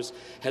 million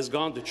has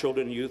gone to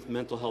children and youth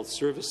mental health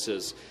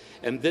services.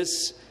 And the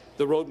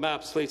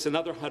roadmap slates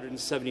another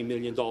 $170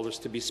 million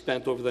to be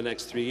spent over the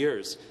next 3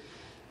 years.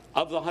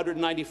 Of the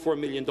 $194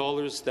 million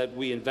that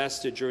we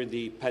invested during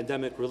the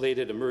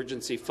pandemic-related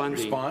emergency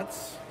funding,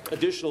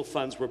 additional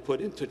funds were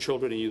put into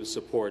children and youth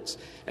supports.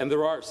 And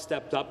there are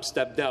stepped-up,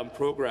 stepped-down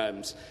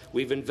programs.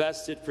 We've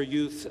invested for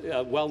youth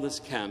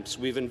wellness camps.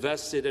 We've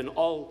invested in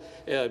all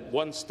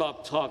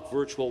one-stop talk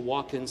virtual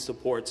walk-in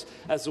supports,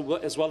 as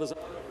well as...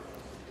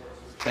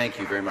 Thank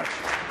you very much.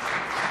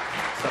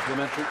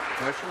 Supplementary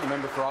question, the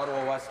member for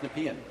Ottawa West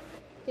Nepean.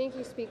 Thank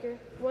you, Speaker.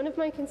 One of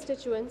my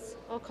constituents,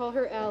 I'll call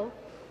her Elle,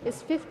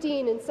 is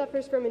 15 and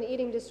suffers from an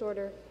eating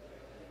disorder.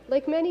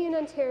 Like many in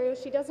Ontario,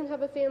 she doesn't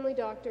have a family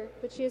doctor,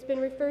 but she has been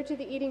referred to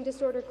the eating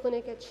disorder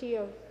clinic at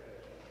CHEO.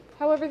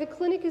 However, the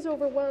clinic is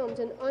overwhelmed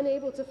and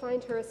unable to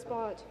find her a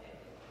spot.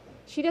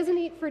 She doesn't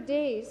eat for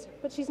days,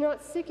 but she's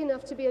not sick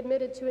enough to be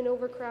admitted to an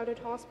overcrowded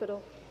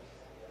hospital.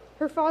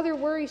 Her father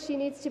worries she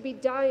needs to be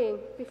dying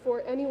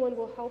before anyone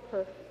will help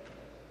her.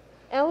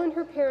 Elle and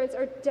her parents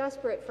are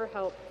desperate for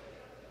help.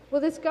 Will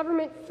this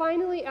government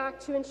finally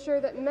act to ensure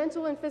that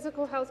mental and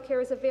physical health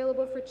care is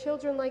available for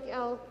children like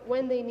Elle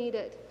when they need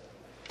it?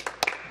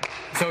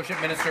 Associate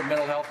Minister of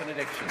Mental Health and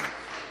Addiction.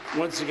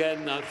 Once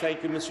again,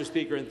 thank you, Mr.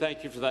 Speaker, and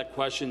thank you for that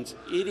question.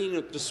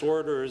 Eating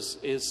disorders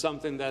is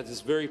something that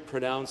is very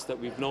pronounced that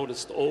we've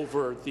noticed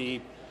over the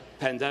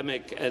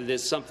pandemic, and it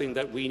is something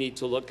that we need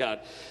to look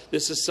at.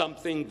 This is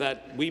something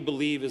that we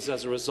believe is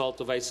as a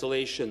result of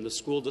isolation, the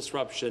school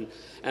disruption,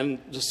 and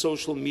the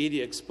social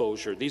media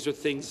exposure. These are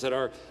things that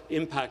are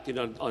impacting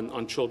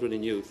on children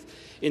and youth.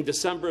 In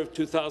December of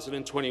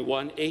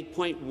 2021,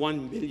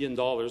 $8.1 million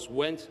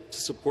went to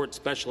support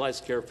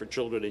specialized care for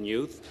children and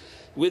youth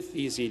with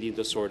these eating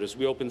disorders.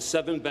 We opened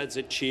 7 beds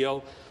at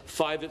CHEO,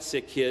 5 at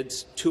Sick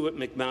Kids, 2 at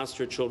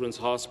McMaster Children's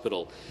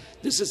Hospital.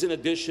 This is in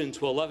addition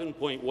to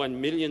 $11.1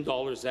 million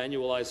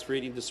annualized for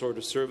eating disorder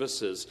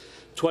services,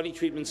 20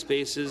 treatment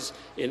spaces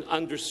in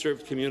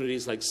underserved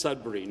communities like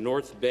Sudbury,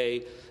 North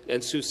Bay,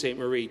 and Sault Ste.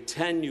 Marie,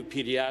 10 new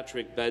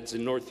pediatric beds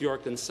in North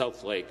York and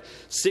South Lake,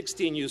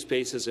 16 new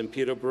spaces in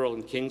Peterborough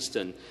and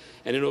Kingston.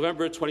 And in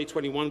November of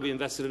 2021, we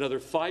invested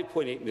another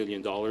 $5.8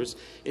 million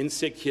in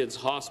Sick Kids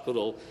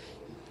Hospital,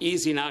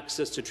 easing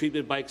access to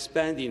treatment by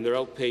expanding their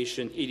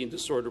outpatient eating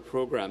disorder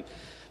program.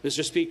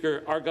 Mr.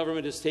 Speaker, our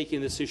government is taking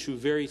this issue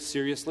very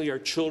seriously. Our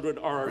children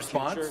are our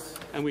future,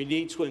 and we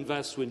need to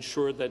invest to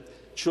ensure that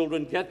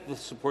children get the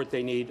support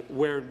they need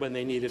where and when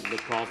they need it in the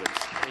province.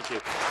 Thank you.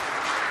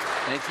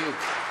 Thank you.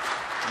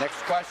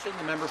 Next question,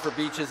 the member for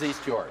Beaches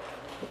East York.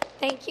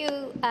 Thank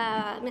you,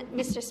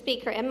 Mr.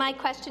 Speaker. And my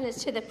question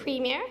is to the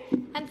Premier.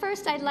 And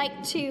first, I'd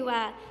like to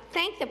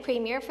thank the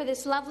Premier for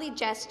this lovely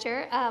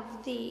gesture of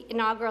the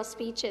inaugural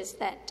speeches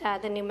that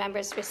the new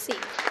members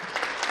received.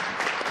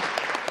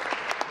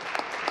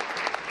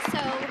 So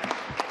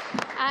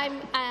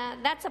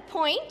that's a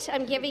point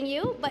I'm giving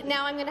you, but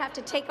now I'm going to have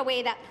to take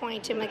away that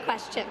point in my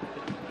question.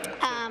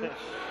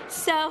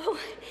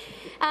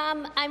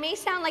 I may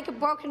sound like a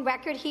broken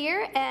record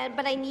here,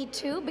 but I need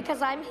to,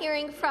 because I'm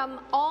hearing from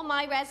all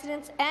my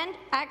residents and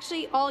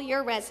actually all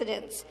your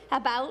residents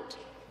about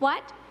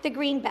what? The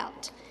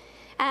Greenbelt.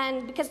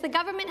 And because the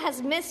government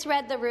has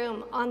misread the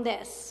room on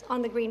this,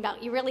 on the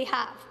Greenbelt. You really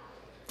have.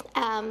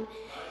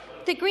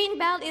 The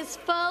Greenbelt is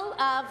full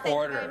of, thank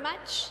you very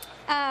much,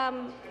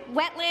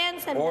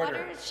 wetlands and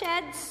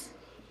watersheds,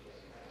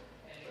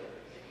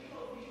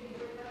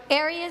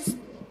 areas.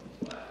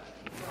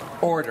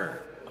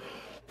 Order.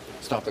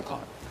 Stop the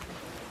clock.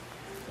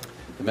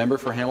 The member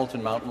for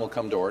Hamilton Mountain will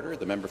come to order.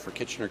 The member for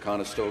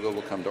Kitchener-Conestoga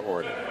will come to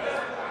order.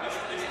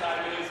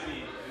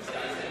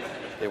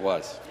 It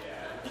was.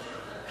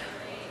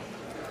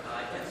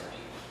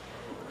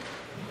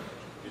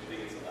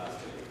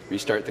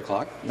 Restart the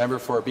clock. Member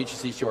for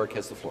Beaches East York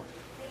has the floor.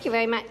 Thank you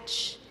very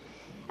much.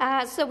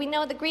 So we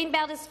know the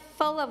Greenbelt is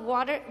full of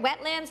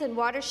wetlands and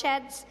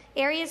watersheds,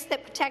 areas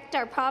that protect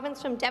our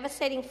province from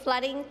devastating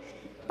flooding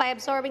by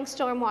absorbing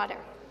stormwater.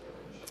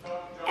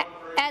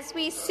 As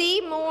we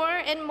see more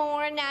and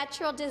more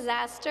natural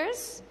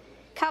disasters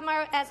come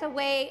as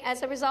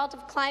a result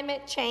of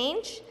climate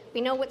change, we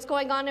know what's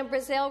going on in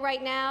Brazil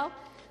right now.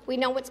 We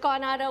know what's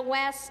going on out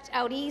west,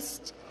 out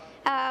east.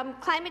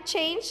 Climate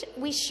change,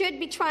 we should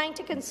be trying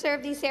to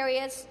conserve these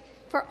areas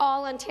for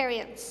all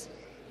Ontarians.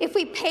 If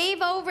we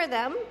pave over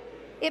them,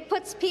 it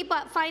puts people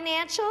at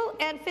financial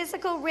and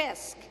physical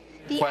risk.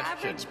 The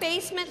average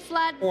basement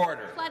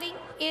flooding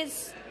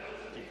is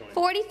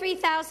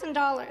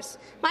 $43,000.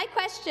 My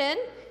question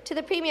to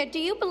the Premier, do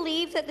you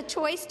believe that the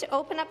choice to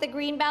open up the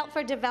Greenbelt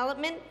for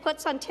development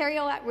puts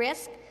Ontario at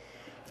risk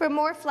for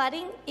more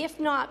flooding? If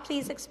not,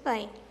 please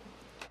explain.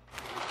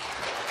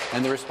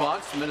 And the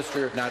response, the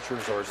Minister of Natural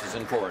Resources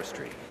and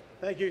Forestry.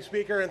 Thank you,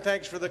 Speaker, and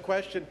thanks for the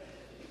question.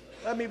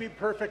 Let me be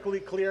perfectly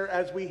clear,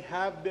 as we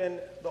have been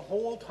the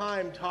whole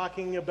time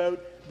talking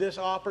about this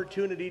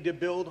opportunity to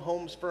build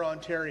homes for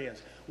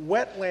Ontarians.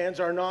 Wetlands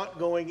are not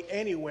going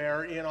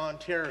anywhere in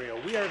Ontario.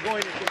 We are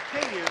going to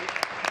continue to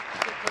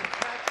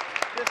protect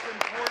this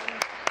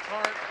important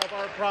part of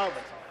our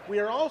province. We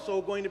are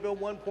also going to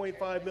build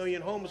 1.5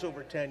 million homes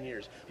over 10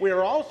 years. We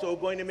are also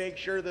going to make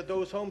sure that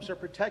those homes are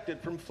protected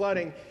from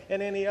flooding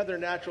and any other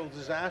natural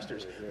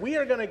disasters. We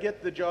are going to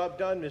get the job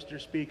done, Mr.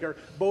 Speaker,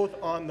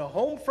 both on the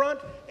home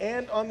front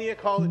and on the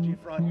ecology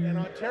front, and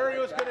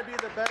Ontario is going to be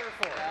the better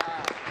for it.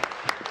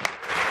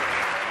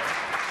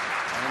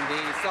 And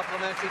the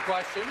supplementary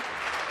question.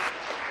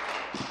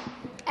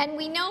 And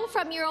we know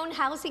from your own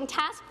housing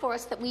task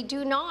force that we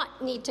do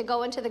not need to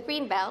go into the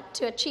Greenbelt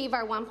to achieve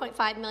our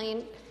 1.5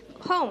 million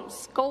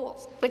homes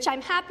goals, which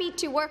I'm happy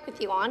to work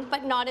with you on,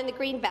 but not in the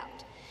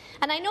Greenbelt.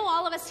 And I know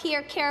all of us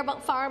here care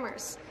about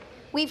farmers.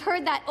 We've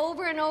heard that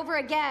over and over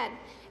again,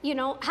 you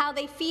know, how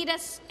they feed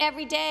us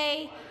every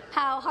day,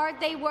 how hard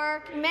they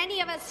work.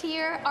 Many of us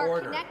here are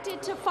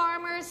connected to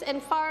farmers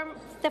and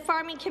the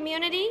farming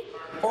community.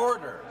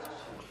 Order.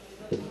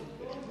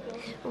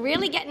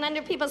 Really getting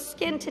under people's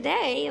skin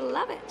today. I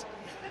love it.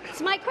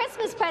 It's my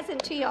Christmas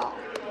present to y'all.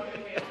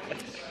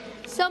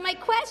 So my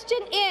question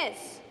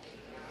is,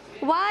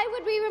 why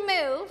would we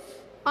remove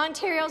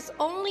Ontario's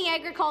only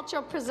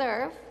agricultural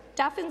preserve,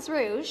 Duffins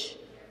Rouge?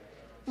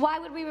 Why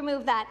would we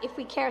remove that if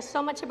we care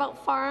so much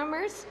about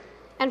farmers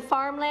and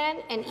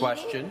farmland and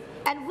eating?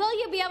 And will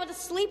you be able to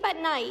sleep at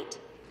night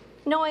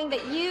knowing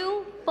that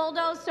you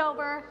bulldozed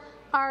over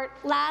our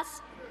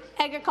last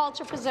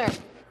agricultural preserve?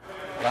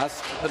 I'll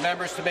ask the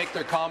members to make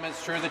their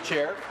comments through the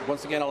chair.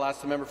 Once again, I'll ask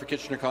the member for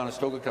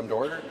Kitchener-Conestoga come to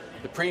order,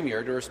 the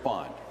Premier to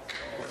respond.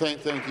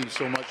 Thank you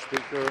so much,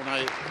 Speaker.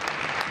 And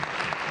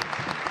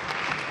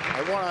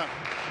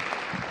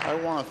I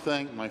want to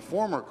thank my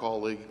former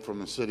colleague from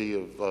the City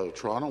of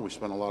Toronto. We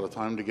spent a lot of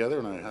time together,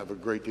 and I have a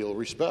great deal of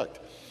respect.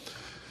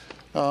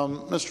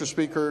 Mr.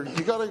 Speaker,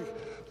 you got to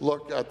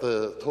look at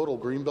the total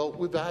Greenbelt.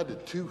 We've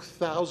added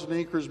 2,000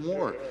 acres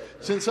more.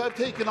 Since I've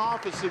taken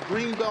office, the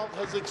Greenbelt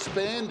has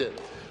expanded.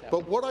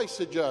 But what I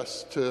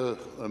suggest to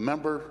a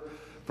member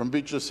from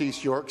Beaches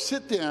East York,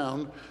 sit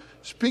down,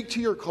 speak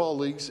to your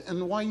colleagues,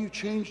 and why you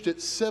changed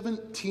it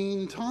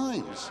 17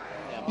 times.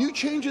 You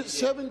changed it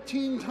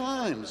 17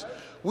 times.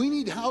 We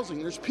need housing.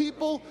 There's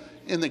people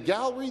in the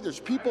gallery,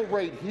 there's people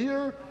right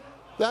here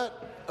that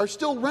are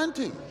still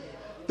renting.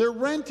 They're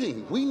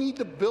renting. We need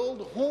to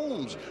build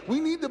homes. We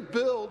need to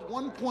build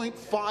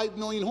 1.5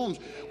 million homes.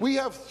 We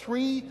have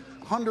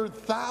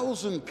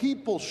 300,000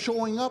 people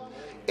showing up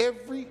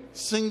every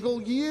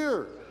single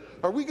year.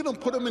 Are we going to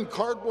put them in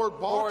cardboard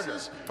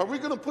boxes? Are we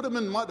going to put them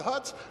in mud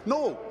huts?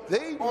 No,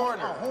 they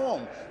want a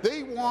home.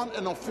 They want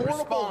an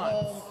affordable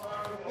home.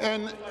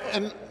 And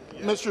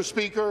Mr.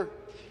 Speaker,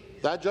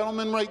 that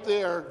gentleman right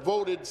there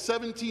voted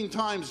 17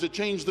 times to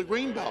change the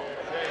Greenbelt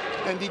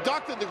and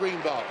deducted the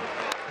Greenbelt.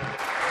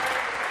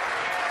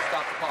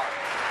 Stop the clock.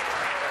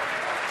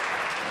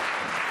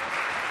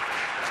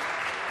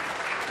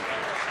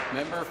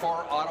 Member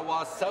for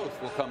Ottawa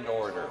South will come to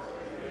order.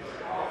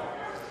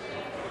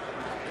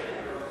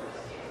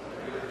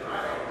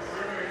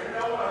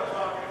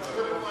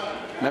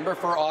 Member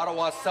for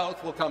Ottawa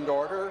South will come to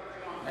order,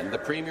 and the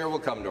Premier will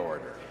come to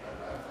order.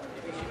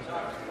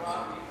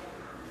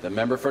 The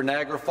member for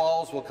Niagara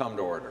Falls will come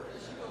to order.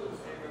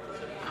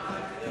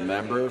 The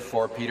member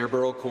for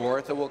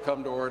Peterborough-Kawartha will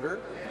come to order.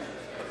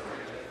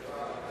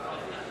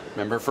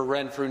 Member for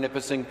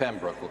Renfrew-Nipissing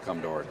Pembroke will come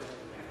to order.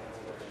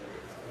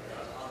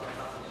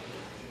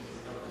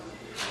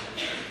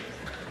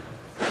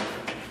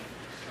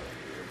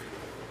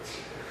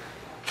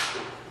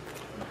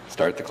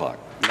 Start the clock.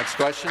 Next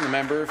question, the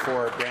member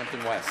for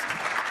Brampton West.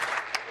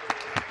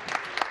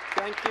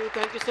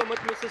 Thank you so much,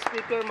 Mr.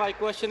 Speaker. My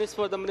question is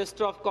for the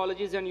Minister of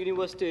Colleges and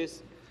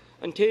Universities.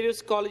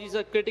 Ontario's colleges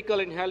are critical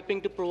in helping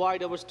to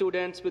provide our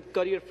students with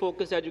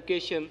career-focused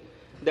education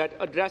that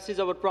addresses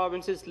our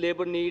province's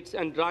labour needs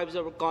and drives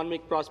our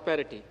economic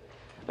prosperity.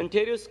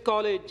 Ontario's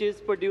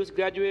colleges produce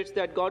graduates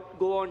that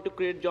go on to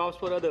create jobs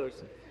for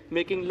others,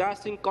 making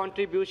lasting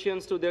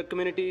contributions to their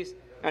communities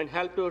and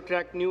help to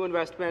attract new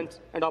investments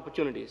and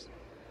opportunities.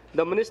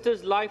 The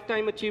Minister's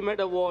Lifetime Achievement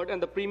Award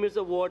and the Premier's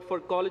Award for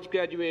college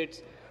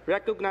graduates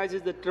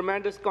recognizes the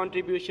tremendous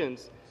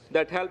contributions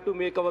that help to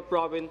make our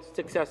province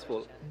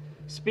successful.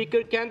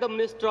 Speaker, can the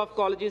Minister of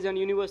Colleges and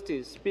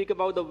Universities speak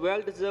about the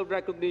well-deserved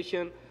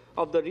recognition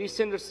of the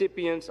recent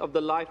recipients of the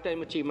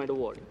Lifetime Achievement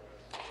Award?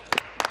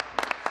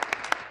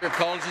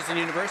 Colleges and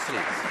Universities.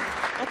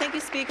 Well, thank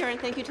you, Speaker, and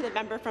thank you to the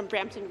member from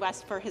Brampton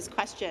West for his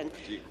question.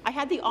 I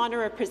had the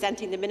honour of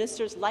presenting the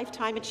Minister's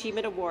Lifetime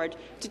Achievement Award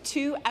to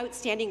two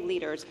outstanding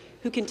leaders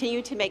who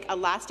continue to make a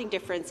lasting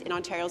difference in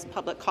Ontario's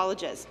public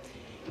colleges.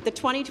 The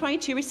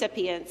 2022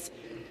 recipients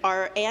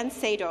are Anne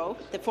Sado,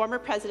 the former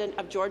president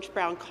of George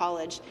Brown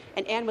College,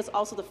 and Anne was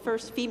also the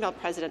first female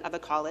president of the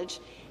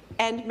college,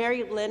 and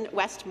Mary Lynn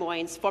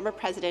Westmoynes, former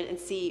president and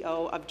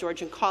CEO of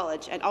Georgian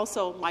College, and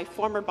also my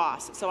former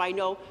boss. So I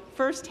know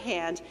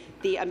firsthand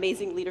the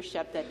amazing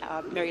leadership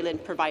that Mary Lynn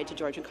provided to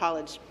Georgian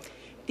College.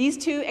 These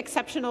two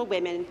exceptional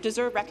women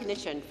deserve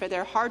recognition for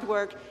their hard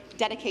work,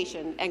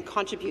 dedication, and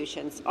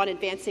contributions on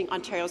advancing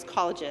Ontario's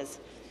colleges.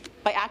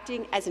 By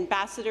acting as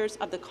ambassadors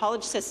of the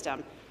college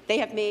system, they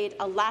have made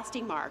a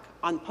lasting mark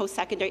on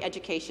post-secondary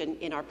education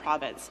in our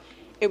province.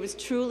 It was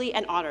truly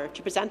an honour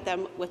to present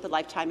them with the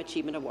Lifetime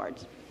Achievement Award.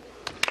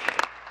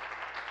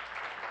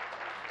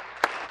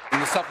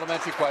 And the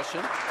supplementary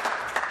question.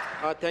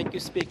 Thank you,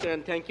 Speaker,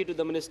 and thank you to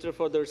the Minister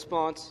for the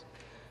response.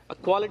 A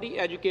quality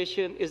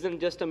education isn't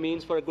just a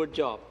means for a good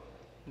job,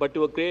 but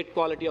to a great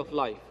quality of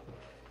life.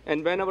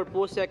 And when our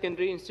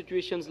post-secondary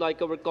institutions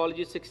like our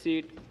colleges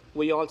succeed,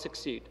 we all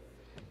succeed.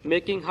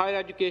 Making higher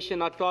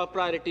education our top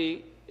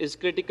priority is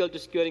critical to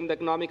securing the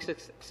economic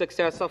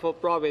success of our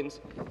province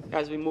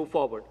as we move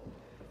forward.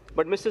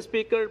 But, Mr.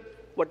 Speaker,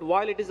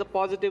 while it is a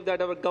positive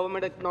that our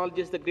government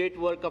acknowledges the great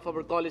work of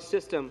our college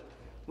system,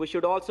 we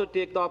should also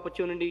take the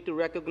opportunity to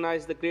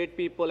recognize the great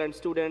people and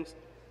students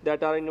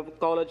that are in our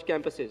college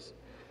campuses.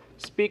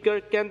 Speaker,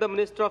 can the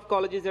Minister of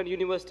Colleges and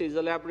Universities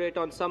elaborate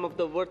on some of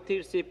the worthy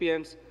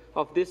recipients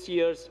of this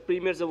year's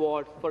Premier's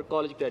Award for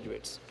college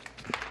graduates?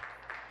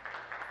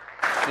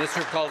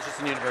 Minister of Colleges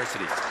and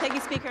Universities. Thank you,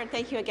 Speaker, and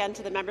thank you again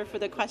to the member for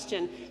the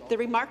question. The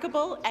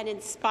remarkable and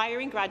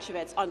inspiring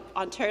graduates on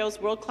Ontario's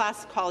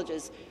world-class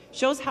colleges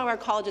shows how our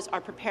colleges are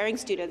preparing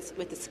students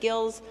with the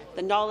skills,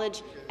 the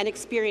knowledge, and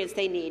experience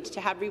they need to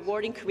have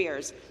rewarding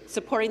careers,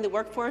 supporting the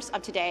workforce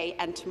of today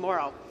and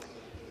tomorrow.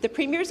 The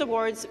Premier's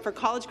Awards for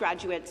college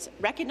graduates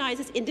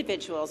recognizes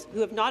individuals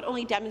who have not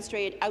only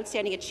demonstrated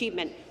outstanding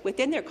achievement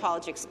within their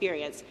college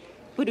experience,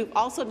 but who've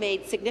also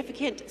made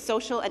significant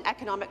social and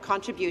economic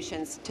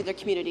contributions to their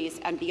communities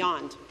and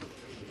beyond.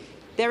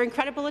 Their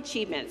incredible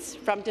achievements,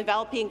 from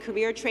developing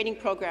career training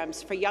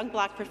programs for young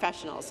Black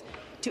professionals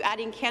to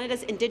adding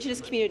Canada's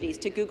Indigenous communities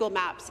to Google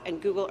Maps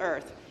and Google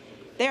Earth,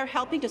 they are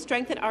helping to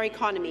strengthen our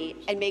economy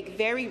and make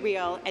very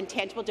real and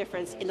tangible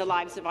difference in the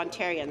lives of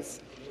Ontarians.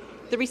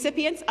 The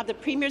recipients of the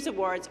Premier's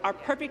Awards are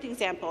perfect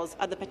examples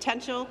of the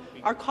potential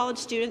our college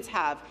students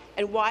have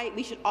and why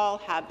we should all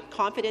have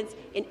confidence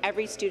in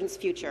every student's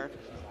future.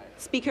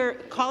 Speaker,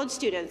 college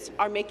students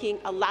are making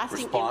a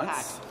lasting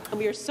impact, and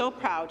we are so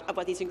proud of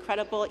what these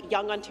incredible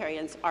young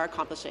Ontarians are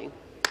accomplishing.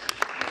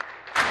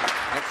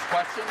 Next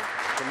question,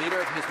 the Leader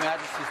of His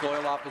Majesty's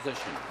Loyal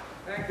Opposition.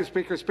 Thank you,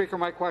 Speaker. Speaker,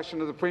 my question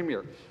to the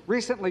Premier.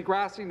 Recently,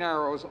 Grassy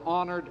Narrows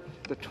honoured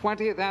the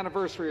 20th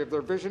anniversary of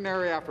their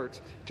visionary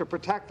efforts to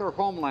protect their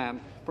homeland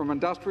from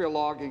industrial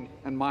logging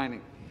and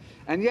mining.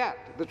 And yet,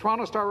 the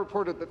Toronto Star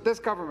reported that this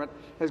government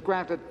has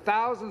granted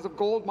thousands of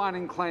gold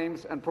mining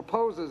claims and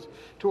proposes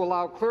to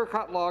allow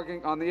clear-cut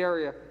logging on the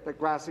area that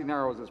Grassy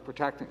Narrows is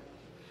protecting.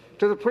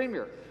 To the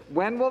Premier,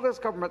 when will this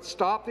government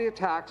stop the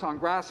attacks on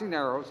Grassy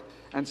Narrows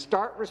and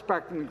start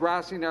respecting the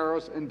Grassy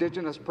Narrows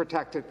Indigenous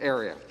protected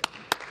area?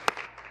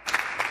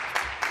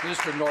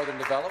 Minister of Northern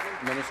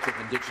Development, Minister of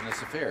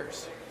Indigenous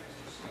Affairs.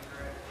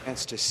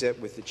 Chance to sit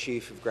with the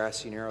Chief of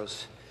Grassy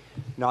Narrows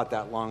not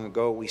that long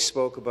ago. We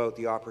spoke about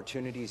the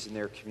opportunities in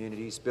their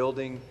communities,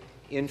 building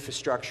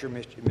infrastructure,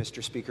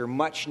 Mr. Speaker,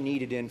 much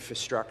needed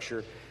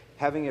infrastructure,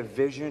 having a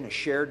vision, a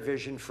shared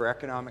vision for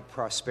economic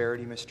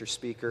prosperity, Mr.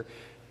 Speaker,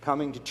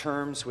 coming to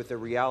terms with a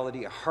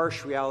reality, a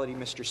harsh reality,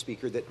 Mr.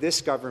 Speaker, that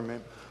this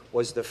government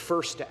was the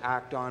first to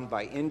act on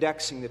by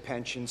indexing the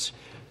pensions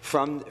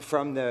from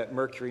the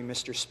Mercury,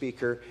 Mr.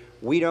 Speaker.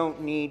 We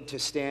don't need to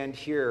stand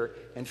here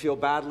and feel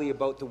badly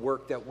about the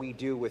work that we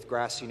do with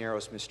Grassy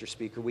Narrows, Mr.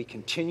 Speaker. We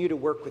continue to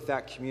work with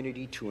that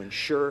community to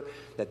ensure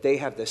that they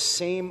have the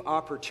same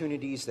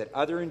opportunities that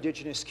other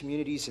Indigenous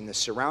communities in the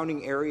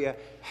surrounding area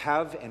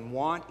have and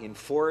want in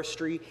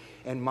forestry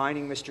and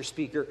mining, Mr.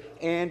 Speaker,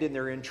 and in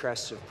their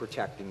interests of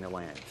protecting the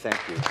land. Thank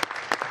you.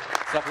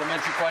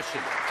 Supplementary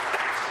question.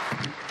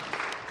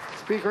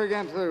 Speaker,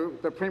 again to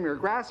the Premier.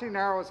 Grassy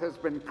Narrows has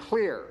been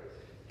clear.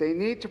 They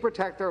need to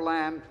protect their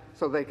land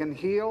so they can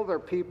heal their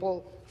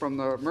people from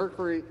the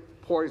mercury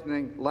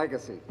poisoning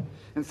legacy.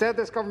 Instead,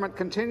 this government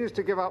continues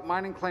to give out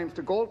mining claims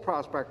to gold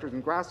prospectors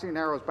in Grassy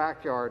Narrows'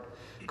 backyard,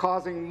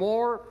 causing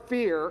more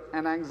fear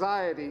and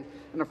anxiety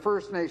in a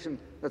First Nation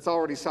that's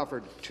already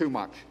suffered too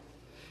much.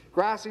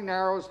 Grassy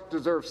Narrows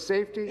deserves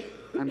safety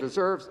and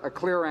deserves a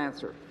clear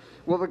answer.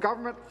 Will the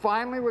government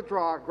finally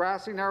withdraw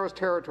Grassy Narrows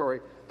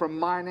territory from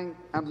mining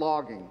and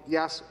logging,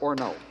 yes or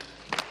no?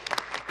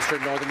 Minister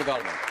of Northern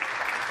Development.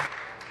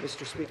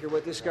 Mr. Speaker,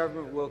 what this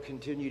government will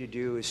continue to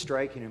do is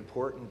strike an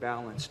important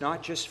balance,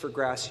 not just for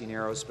Grassy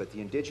Narrows, but the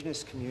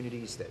Indigenous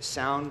communities that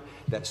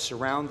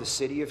surround the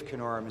city of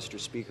Kenora, Mr.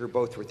 Speaker,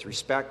 both with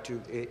respect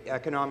to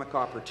economic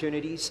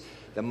opportunities,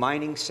 the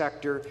mining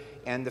sector,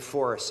 and the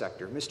forest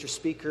sector. Mr.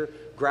 Speaker,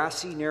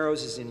 Grassy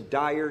Narrows is in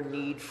dire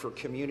need for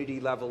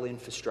community-level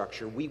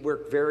infrastructure. We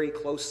work very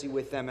closely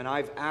with them, and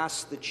I've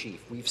asked the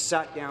Chief, we've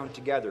sat down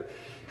together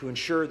to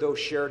ensure those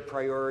shared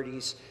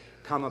priorities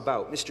come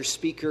about. Mr.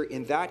 Speaker,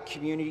 in that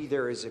community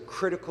there is a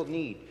critical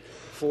need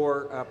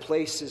for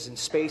places and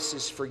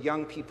spaces for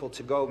young people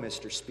to go,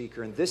 Mr.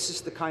 Speaker, and this is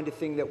the kind of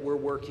thing that we're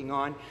working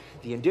on.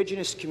 The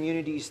Indigenous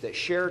communities that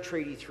share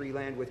Treaty 3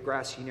 land with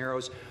Grassy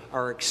Narrows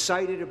are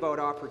excited about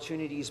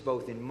opportunities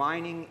both in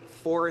mining,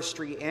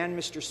 forestry, and,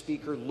 Mr.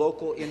 Speaker,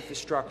 local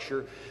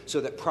infrastructure so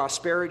that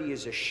prosperity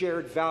is a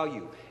shared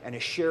value and a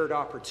shared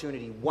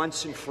opportunity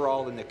once and for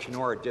all in the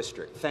Kenora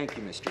District. Thank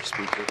you, Mr.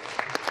 Speaker.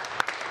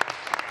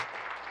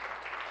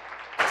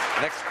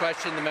 Next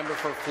question, the member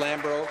for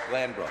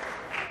Flamborough-Glanbrook.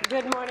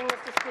 Good morning,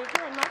 Mr.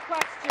 Speaker, and my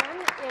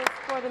question is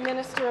for the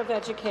Minister of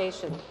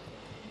Education.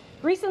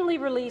 Recently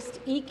released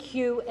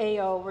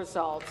EQAO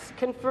results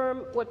confirm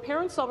what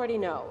parents already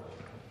know.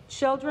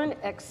 Children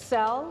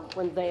excel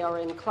when they are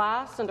in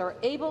class and are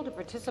able to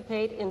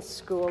participate in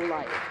school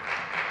life.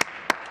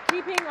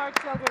 Keeping our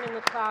children in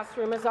the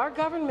classroom, as our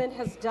government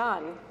has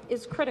done,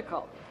 is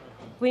critical.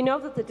 We know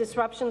that the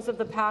disruptions of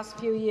the past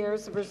few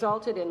years have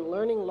resulted in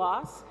learning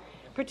loss,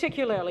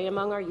 particularly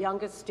among our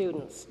youngest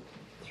students.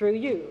 Through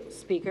you,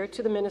 Speaker,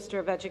 to the Minister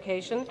of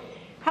Education,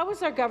 how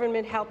is our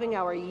government helping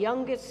our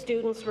youngest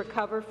students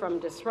recover from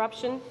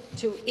disruption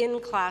to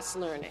in-class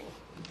learning?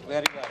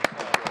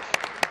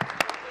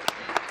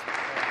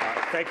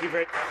 Thank you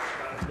very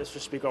much, Mr.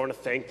 Speaker. I want to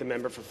thank the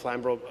member for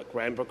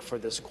Flamborough-Glanbrook for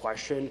this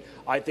question.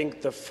 I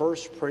think the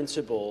first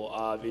principle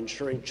of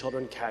ensuring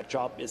children catch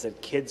up is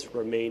that kids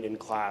remain in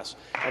class.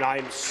 And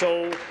I'm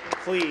so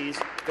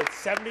pleased that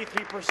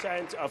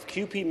 73% of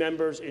QP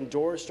members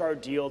endorsed our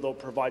deal that will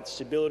provide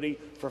stability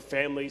for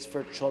families,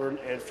 for children,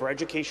 and for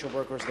education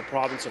workers in the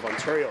province of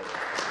Ontario.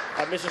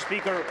 Mr.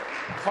 Speaker,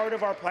 Part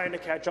of our plan to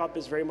catch up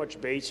is very much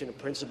based in a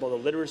principle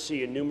that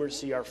literacy and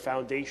numeracy are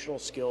foundational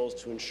skills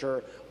to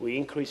ensure we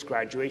increase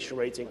graduation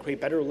rates and create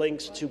better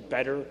links to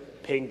better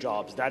paying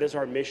jobs. That is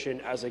our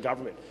mission as a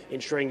government,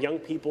 ensuring young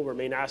people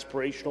remain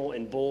aspirational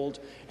and bold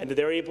and that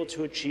they're able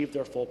to achieve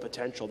their full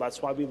potential.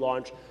 That's why we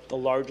launched the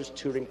largest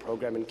tutoring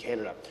program in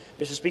Canada.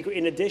 Mr. Speaker,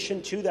 in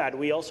addition to that,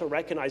 we also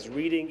recognize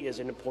reading is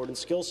an important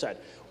skill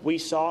set. We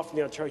saw from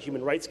the Ontario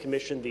Human Rights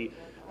Commission the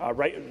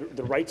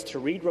Rights to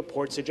Read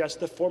report suggests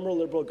the former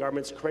Liberal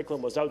government's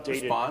curriculum was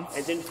outdated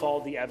and didn't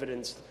follow the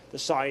evidence, the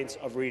science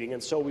of reading.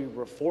 And so we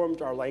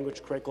reformed our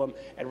language curriculum,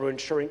 and we're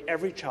ensuring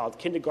every child,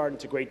 kindergarten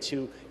to grade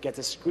 2, gets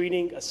a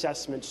screening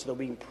assessment so that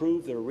we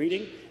improve their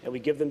reading and we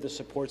give them the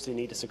supports they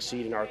need to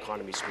succeed in our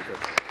economy, Speaker.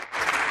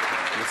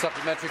 The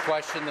supplementary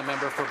question, the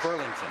member for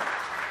Burlington.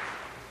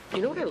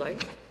 You know what I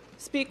like?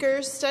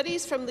 Speaker,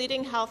 studies from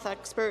leading health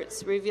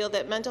experts reveal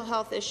that mental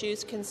health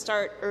issues can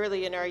start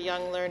early in our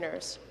young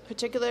learners,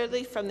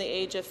 particularly from the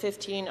age of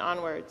 15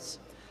 onwards.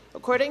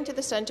 According to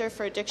the Centre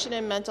for Addiction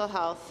and Mental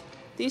Health,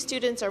 these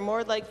students are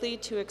more likely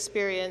to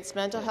experience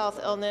mental health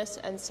illness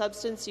and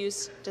substance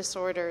use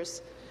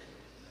disorders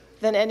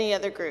than any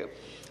other group.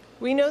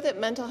 We know that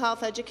mental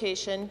health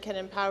education can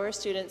empower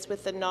students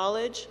with the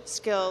knowledge,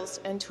 skills,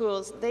 and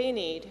tools they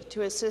need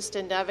to assist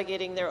in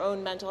navigating their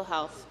own mental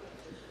health,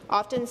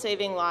 often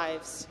saving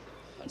lives.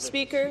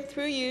 Speaker,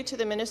 through you to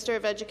the Minister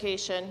of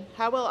Education,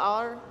 how will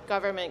our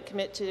government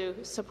commit to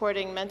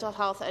supporting mental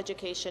health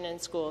education in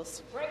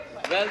schools?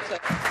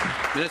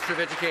 Minister of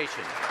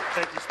Education.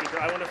 Thank you, Speaker.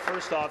 I want to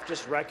first off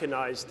just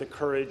recognize the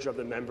courage of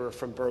the member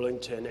from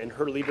Burlington and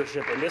her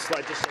leadership in this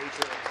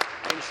legislature,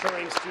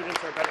 ensuring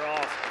students are better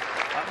off.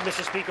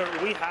 Mr. Speaker,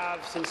 we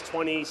have, since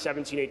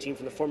 2017-18,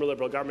 from the former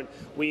Liberal government,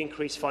 we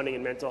increased funding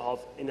in mental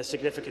health in a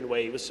significant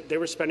way. They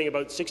were spending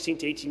about 16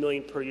 to 18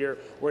 million per year.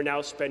 We're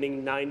now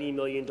spending $90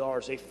 million, a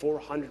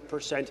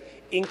 400%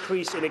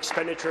 increase in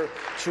expenditure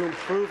to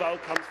improve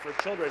outcomes for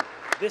children.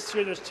 This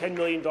year, there's $10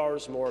 million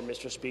more,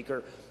 Mr.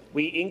 Speaker.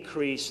 We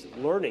increased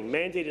learning,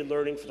 mandated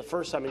learning for the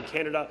first time in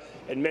Canada,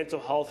 and mental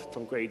health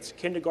from grades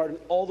kindergarten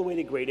all the way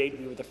to grade 8.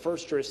 We were the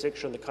first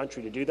jurisdiction in the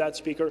country to do that,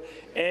 Speaker.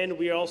 And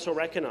we also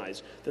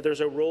recognize that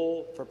there's a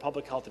role for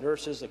public health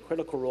nurses, a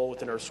critical role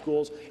within our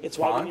schools. It's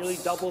why we nearly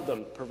doubled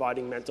them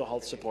providing mental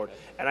health support.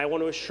 And I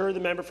want to assure the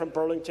member from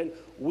Burlington,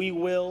 we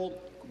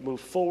will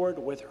move forward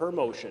with her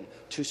motion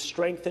to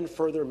strengthen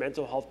further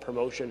mental health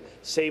promotion,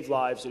 save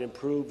lives, and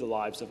improve the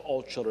lives of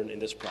all children in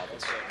this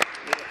province.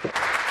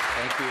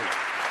 Thank you.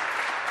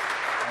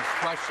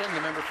 Question, the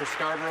member for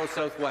Scarborough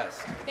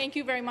Southwest. Thank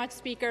you very much,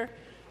 Speaker.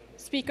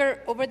 Speaker,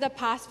 over the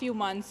past few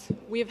months,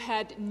 we have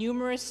had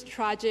numerous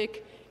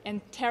tragic and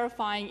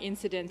terrifying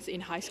incidents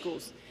in high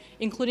schools,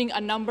 including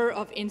a number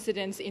of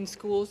incidents in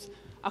schools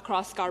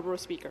across Scarborough,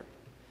 Speaker.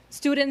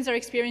 Students are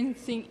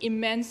experiencing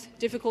immense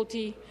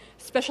difficulty,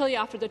 especially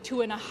after the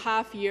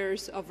 2.5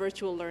 years of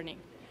virtual learning.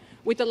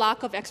 With the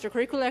lack of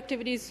extracurricular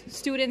activities,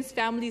 students,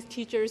 families,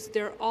 teachers,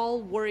 they're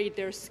all worried,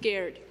 they're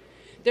scared.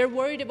 They're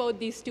worried about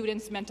these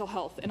students' mental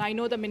health, and I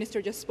know the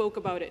minister just spoke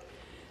about it.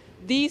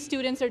 These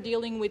students are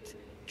dealing with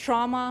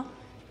trauma,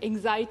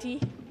 anxiety.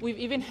 We've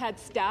even had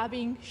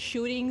stabbing,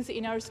 shootings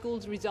in our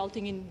schools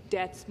resulting in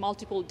deaths,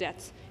 multiple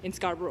deaths in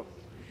Scarborough.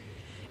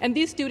 And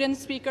these students,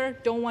 Speaker,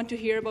 don't want to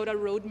hear about a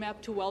roadmap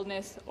to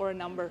wellness or a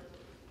number.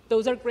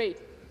 Those are great,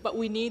 but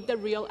we need the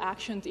real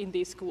actions in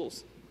these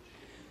schools.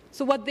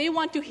 So what they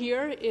want to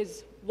hear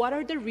is, what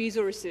are the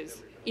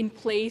resources in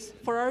place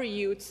for our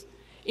youths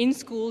in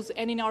schools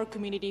and in our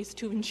communities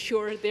to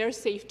ensure their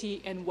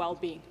safety and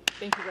well-being?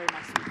 Thank you very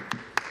much, Speaker.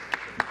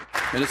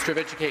 Minister of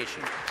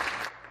Education.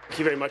 Thank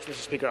you very much, Mr.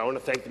 Speaker. I want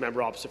to thank the member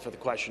opposite for the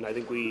question. I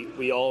think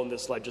we all in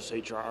this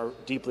legislature are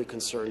deeply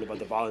concerned about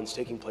the violence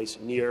taking place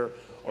near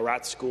or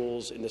at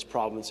schools in this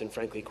province and,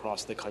 frankly,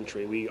 across the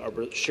country. We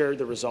share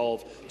the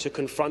resolve to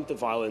confront the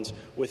violence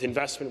with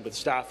investment, with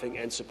staffing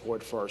and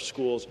support for our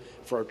schools,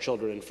 for our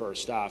children and for our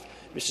staff.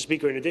 Mr.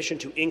 Speaker, in addition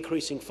to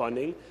increasing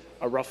funding,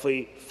 a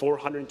roughly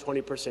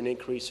 420%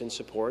 increase in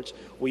supports,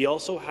 we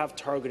also have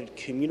targeted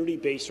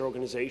community-based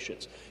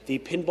organizations. The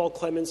Pinball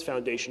Clemens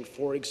Foundation,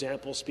 for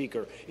example,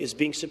 Speaker, is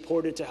being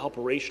supported to help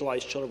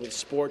racialized children with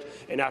sport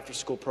and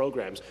after-school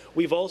programs.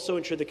 We've also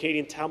ensured the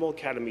Canadian Tamil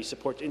Academy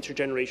supports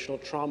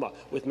intergenerational trauma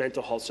with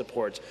mental health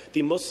supports.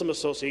 The Muslim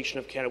Association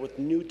of Canada with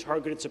new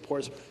targeted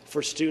supports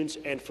for students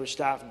and for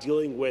staff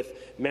dealing with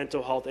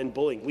mental health and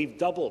bullying. We've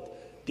doubled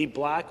the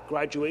Black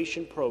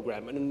Graduation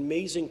Program, an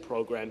amazing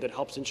program that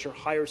helps ensure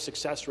higher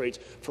success rates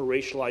for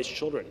racialized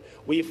children.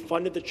 We've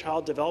funded the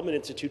Child Development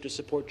Institute to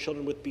support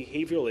children with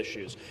behavioral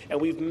issues, and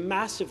we've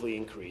massively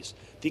increased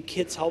the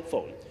Kids Help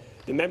Phone.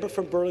 The member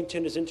from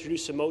Burlington has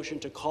introduced a motion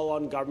to call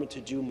on government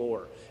to do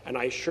more, and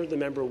I assure the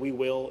member we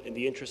will in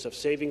the interest of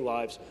saving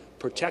lives,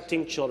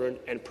 protecting children,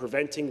 and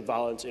preventing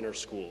violence in our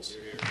schools.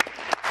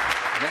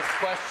 Next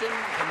question,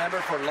 the member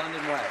for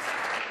London West.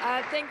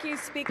 Thank you,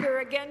 Speaker.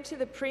 Again to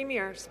the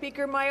Premier.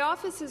 Speaker, my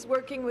office is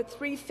working with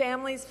 3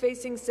 families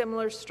facing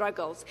similar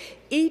struggles.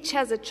 Each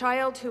has a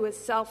child who is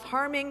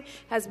self-harming,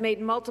 has made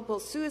multiple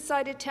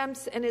suicide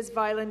attempts, and is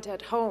violent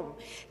at home.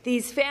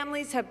 These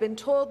families have been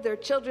told their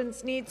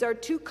children's needs are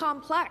too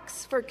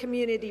complex for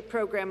community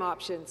program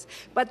options,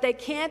 but they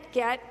can't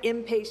get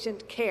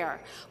inpatient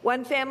care.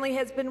 One family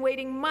has been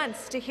waiting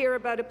months to hear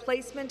about a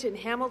placement in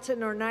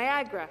Hamilton or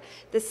Niagara.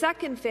 The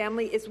second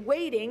family is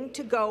waiting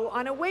to go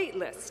on a wait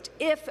list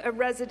if a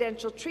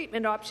residential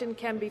treatment option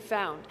can be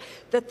found.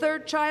 The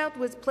third child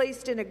was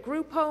placed in a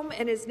group home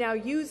and is now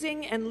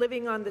using and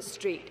living on the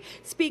street.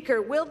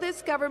 Speaker, will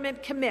this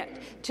government commit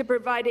to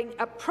providing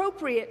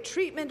appropriate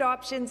treatment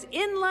options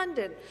in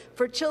London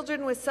for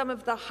children with some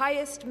of the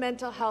highest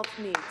mental health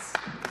needs?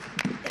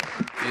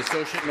 The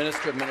Associate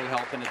Minister of Mental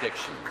Health and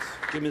Addictions.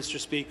 Thank you, Mr.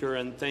 Speaker,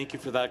 and thank you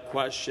for that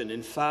question.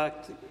 In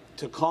fact,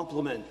 to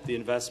complement the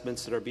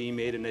investments that are being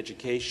made in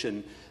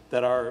education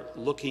that are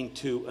looking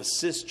to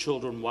assist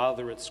children while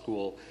they're at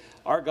school,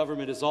 our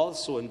government has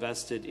also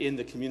invested in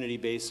the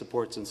community-based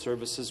supports and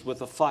services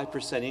with a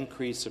 5%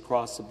 increase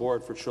across the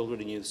board for children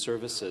and youth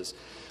services.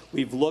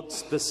 We've looked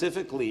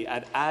specifically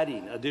at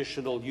adding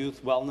additional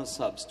youth wellness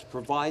hubs to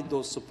provide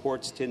those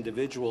supports to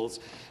individuals,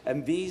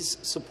 and these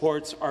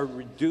supports are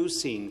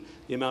reducing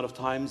the amount of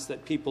times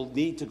that people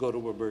need to go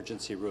to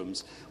emergency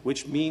rooms,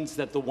 which means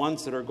that the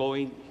ones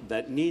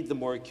that need the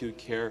more acute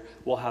care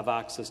will have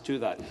access to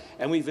that.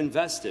 And we've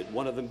invested.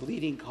 One of the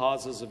leading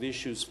causes of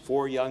issues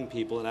for young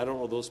people, and I don't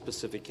know those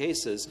specific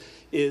cases,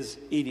 is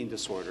eating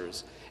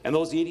disorders. And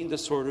those eating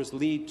disorders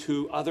lead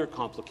to other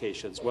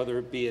complications, whether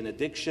it be an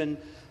addiction.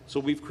 So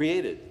we've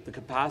created the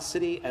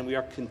capacity, and we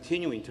are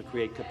continuing to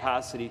create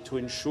capacity to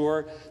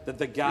ensure that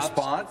the gaps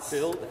are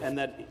filled and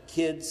that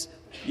kids,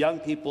 young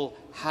people,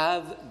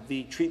 have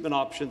the treatment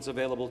options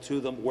available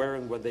to them where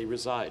and when they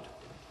reside.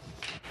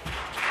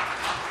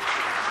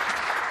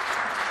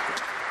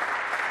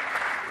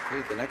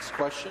 Okay, the next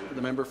question,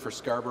 the member for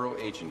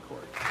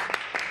Scarborough-Agincourt.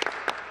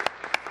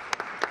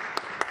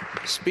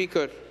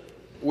 Speaker,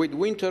 with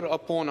winter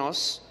upon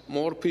us,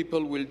 more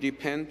people will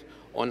depend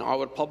on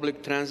our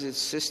public transit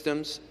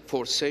systems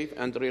for safe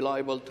and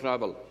reliable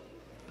travel.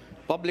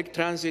 Public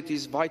transit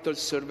is a vital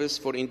service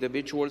for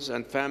individuals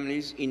and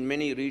families in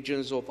many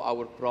regions of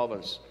our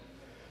province.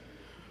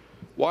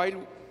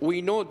 While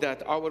we know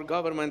that our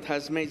government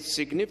has made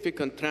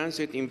significant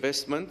transit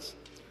investments,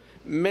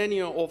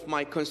 many of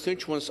my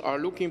constituents are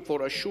looking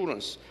for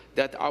assurance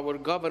that our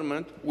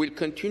government will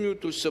continue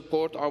to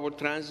support our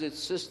transit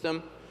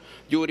system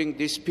during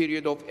this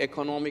period of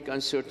economic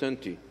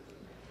uncertainty.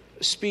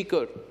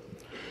 Speaker,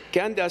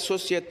 can the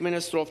Associate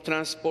Minister of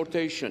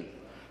Transportation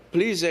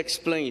please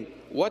explain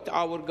what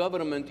our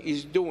government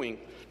is doing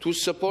to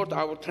support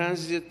our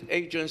transit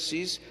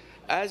agencies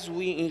as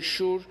we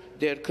ensure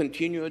their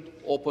continued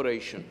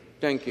operation?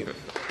 Thank you.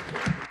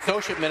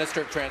 Associate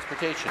Minister of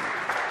Transportation.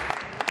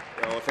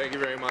 Well, thank you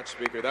very much,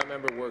 Speaker. That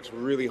member works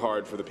really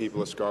hard for the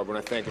people of Scarborough,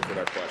 and I thank him for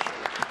that question.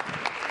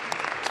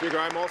 Speaker,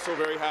 I'm also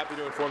very happy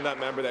to inform that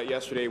member that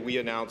yesterday we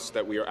announced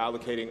that we are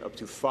allocating up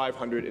to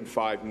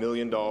 $505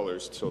 million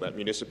so that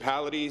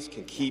municipalities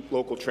can keep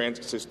local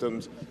transit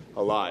systems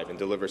alive and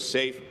deliver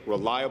safe,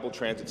 reliable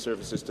transit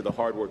services to the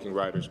hardworking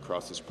riders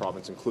across this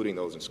province, including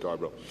those in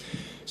Scarborough.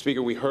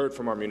 Speaker, we heard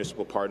from our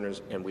municipal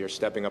partners, and we are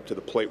stepping up to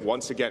the plate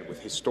once again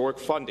with historic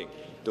funding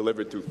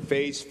delivered through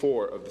Phase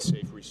 4 of the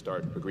Safe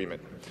Restart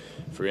Agreement.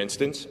 For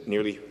instance,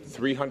 nearly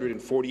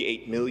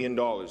 $348 million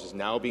is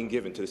now being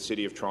given to the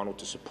City of Toronto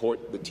to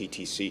support the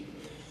TTC.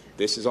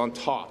 This is on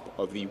top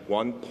of the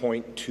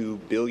 $1.2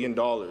 billion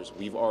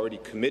we've already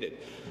committed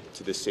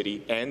to the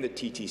City and the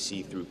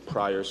TTC through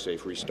prior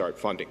Safe Restart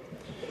funding.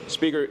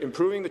 Speaker,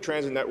 improving the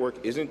transit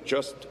network isn't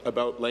just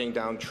about laying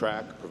down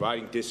track,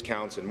 providing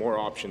discounts and more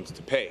options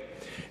to pay.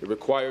 It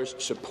requires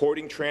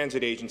supporting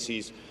transit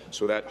agencies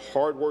so that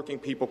hardworking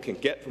people can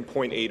get from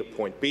point A to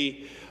point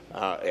B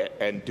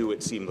and do it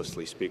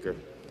seamlessly, Speaker.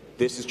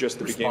 This is just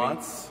the beginning.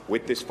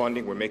 With this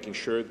funding, we're making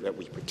sure that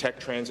we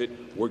protect transit.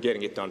 We're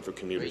getting it done for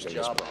commuters in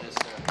this province.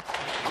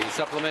 The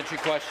supplementary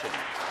question.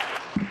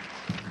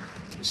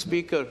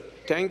 Speaker,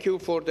 thank you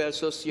for the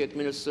Associate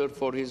Minister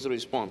for his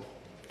response.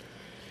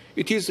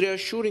 It is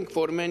reassuring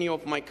for many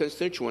of my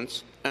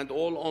constituents and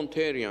all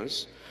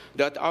Ontarians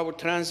that our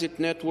transit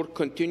network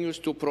continues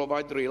to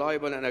provide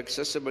reliable and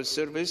accessible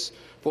service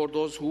for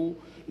those who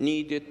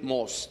need it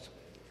most.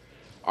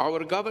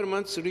 Our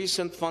government's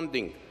recent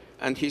funding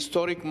and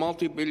historic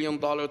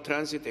multi-billion-dollar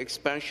transit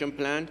expansion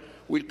plan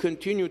will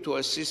continue to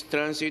assist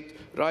transit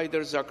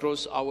riders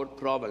across our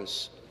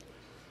province.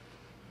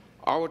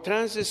 Our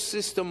transit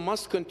system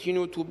must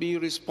continue to be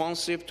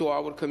responsive to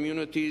our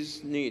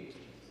community's needs,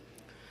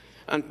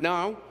 and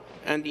now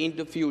and in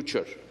the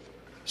future.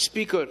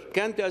 Speaker,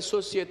 can the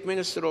Associate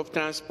Minister of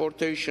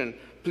Transportation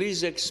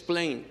please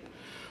explain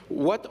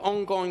what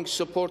ongoing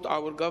support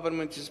our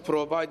government is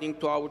providing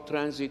to our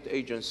transit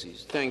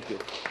agencies? Thank you.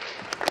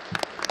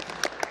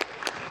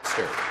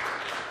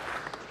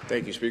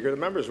 Thank you, Speaker. The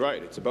member is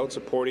right. It's about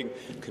supporting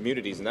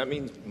communities, and that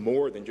means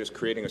more than just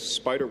creating a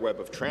spider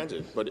web of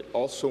transit, but it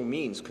also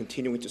means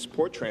continuing to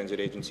support transit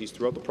agencies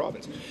throughout the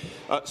province.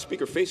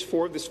 Speaker, Phase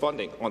 4 of this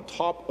funding, on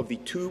top of the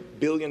 $2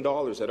 billion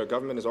that our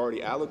government has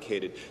already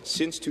allocated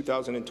since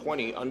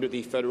 2020 under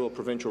the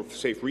federal-provincial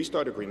Safe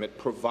Restart Agreement,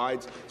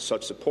 provides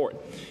such support.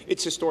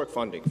 It's historic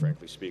funding,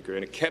 frankly, Speaker,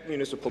 and it kept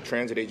municipal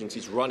transit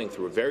agencies running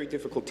through a very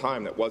difficult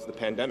time that was the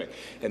pandemic.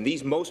 And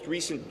these most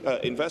recent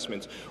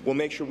investments will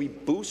make sure we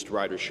boost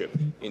ridership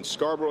in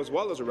Scarborough as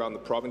well as around the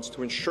province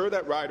to ensure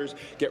that riders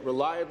get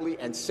reliably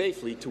and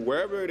safely to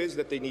wherever it is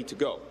that they need to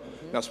go.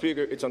 Now,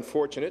 Speaker, it's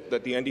unfortunate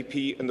that the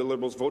NDP and the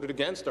Liberals voted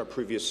against our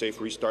previous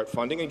Safe Restart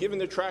funding, and given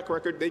their track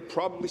record, they'd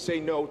probably say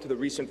no to the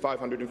recent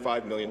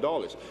 $505 million.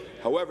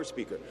 However,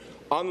 Speaker,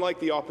 unlike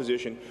the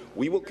opposition,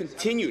 we will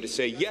continue to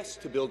say yes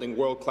to building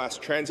world-class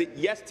transit,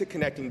 yes to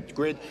connecting the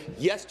grid,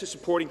 yes to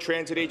supporting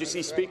transit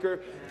agencies.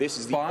 Speaker, this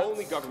is the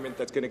only government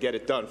that's going to get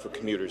it done for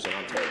commuters in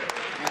Ontario.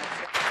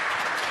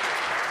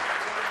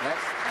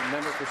 Next, the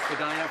member for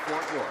Spadina,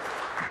 Fort York.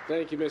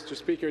 Thank you, Mr.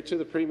 Speaker. To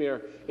the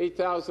Premier,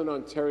 8,000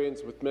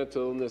 Ontarians with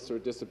mental illness or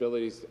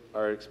disabilities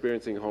are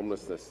experiencing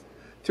homelessness.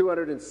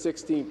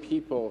 216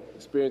 people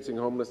experiencing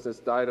homelessness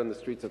died on the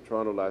streets of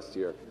Toronto last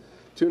year.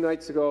 2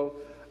 nights ago,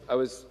 I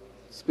was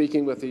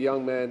speaking with a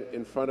young man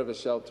in front of a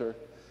shelter,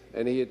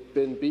 and he had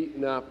been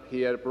beaten up.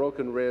 He had a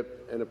broken rib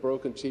and a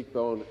broken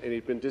cheekbone, and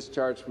he'd been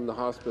discharged from the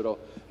hospital,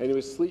 and he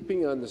was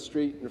sleeping on the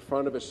street in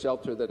front of a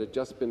shelter that had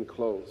just been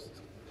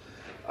closed.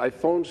 I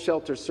phoned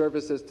shelter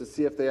services to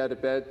see if they had a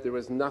bed. There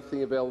was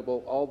nothing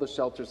available. All the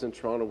shelters in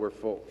Toronto were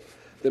full.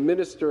 The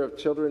Minister of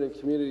Children and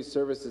Community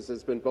Services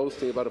has been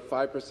boasting about a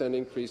 5%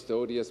 increase to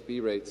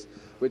ODSP rates,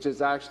 which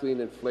is actually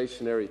an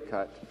inflationary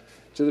cut.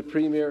 To the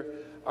Premier,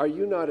 are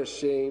you not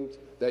ashamed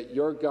that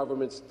your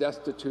government's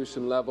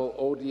destitution-level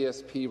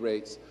ODSP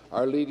rates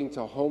are leading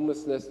to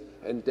homelessness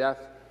and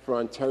death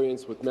for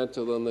Ontarians with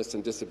mental illness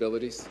and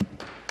disabilities?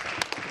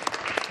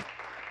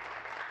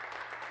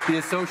 The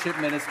Associate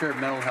Minister of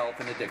Mental Health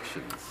and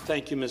Addictions.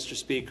 Thank you, Mr.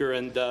 Speaker,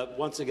 and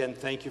once again,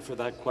 thank you for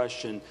that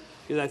question.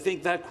 Because I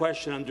think that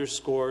question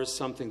underscores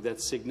something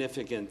that's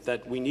significant,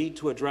 that we need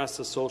to address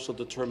the social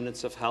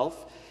determinants of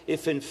health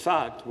if, in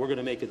fact, we're going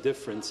to make a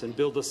difference and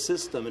build a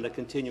system and a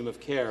continuum of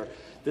care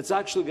that's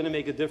actually going to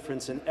make a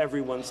difference in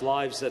everyone's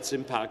lives that's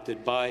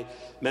impacted by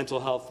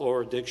mental health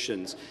or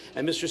addictions.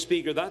 And, Mr.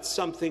 Speaker, that's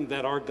something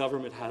that our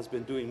government has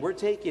been doing. We're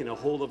taking a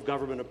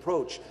whole-of-government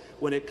approach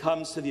when it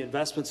comes to the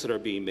investments that are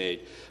being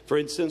made. For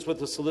instance, with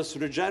the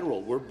Solicitor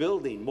General, we're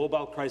building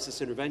mobile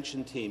crisis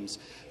intervention teams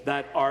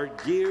that are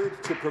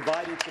geared to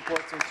providing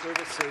supports and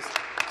services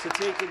to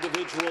take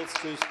individuals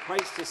to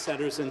crisis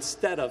centres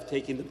instead of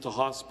taking them to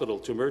hospital,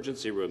 to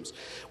emergency rooms.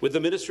 With the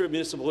Minister of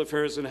Municipal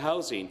Affairs and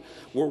Housing,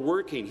 we're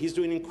working. He's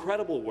doing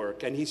incredible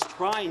work, and he's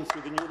trying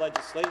through the new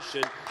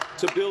legislation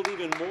to build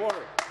even more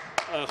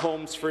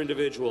homes for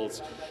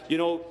individuals. You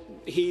know,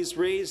 he's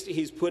invested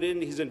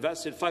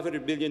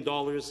 $500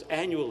 million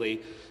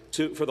annually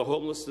for the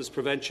homelessness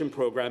prevention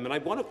program. And I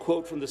want to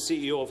quote from the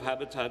CEO of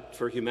Habitat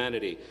for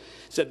Humanity. He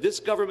said, "This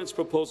government's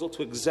proposal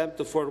to exempt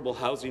affordable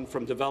housing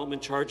from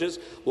development charges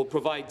will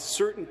provide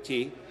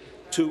certainty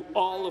to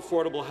all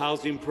affordable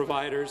housing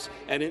providers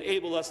and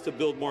enable us to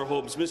build more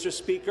homes." Mr.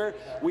 Speaker,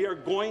 we are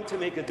going to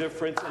make a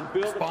difference and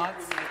build a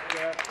community of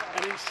care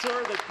and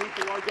ensure that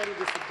people are getting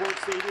the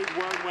supports they need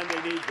where and when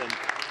they need them.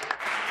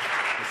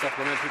 A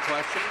supplementary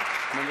question.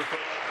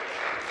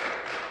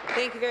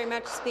 Thank you very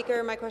much,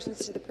 Speaker. My question is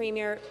to the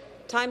Premier.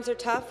 Times are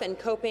tough and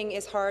coping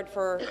is hard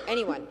for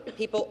anyone.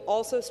 People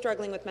also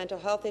struggling with mental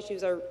health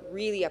issues are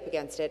really up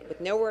against it,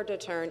 with nowhere to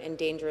turn and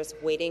dangerous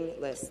waiting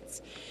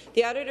lists.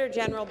 The Auditor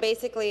General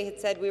basically had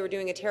said we were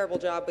doing a terrible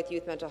job with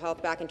youth mental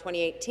health back in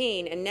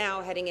 2018, and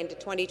now, heading into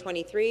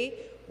 2023,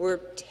 we're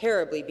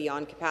terribly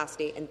beyond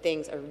capacity and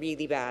things are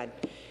really bad.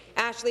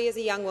 Ashley is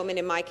a young woman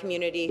in my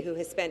community who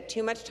has spent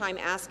too much time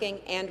asking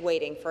and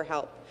waiting for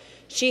help.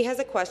 She has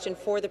a question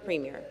for the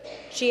Premier.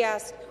 She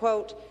asks,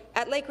 quote,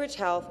 "At Lakeridge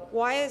Health,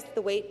 why is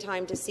the wait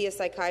time to see a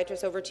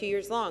psychiatrist over 2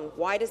 years long?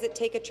 Why does it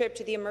take a trip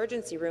to the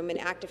emergency room in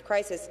active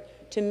crisis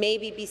to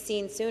maybe be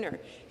seen sooner?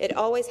 It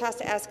always has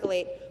to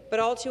escalate,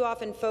 but all too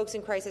often folks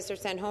in crisis are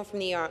sent home from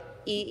the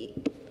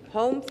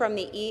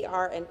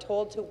ER and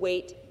told to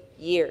wait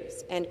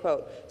years." End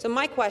quote. So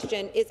my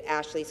question is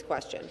Ashley's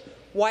question.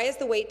 Why is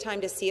the wait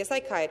time to see a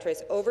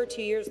psychiatrist over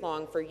 2 years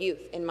long for youth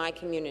in my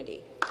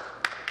community?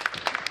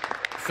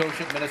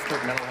 Associate Minister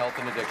of Mental Health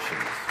and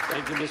Addictions.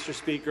 Thank you, Mr.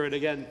 Speaker. And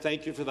again,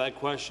 thank you for that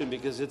question,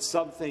 because it's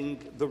something,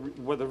 the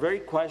very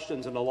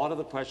questions and a lot of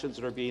the questions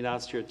that are being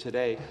asked here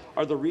today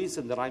are the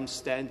reason that I'm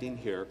standing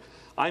here.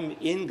 I'm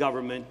in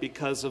government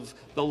because of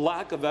the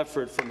lack of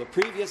effort from the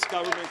previous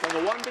government and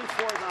the one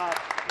before that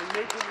in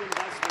making the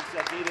investments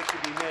that needed to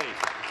be made.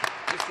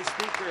 Mr.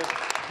 Speaker,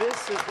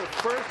 this is the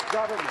first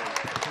government.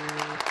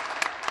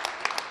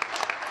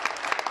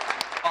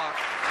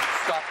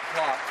 Stop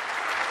clock.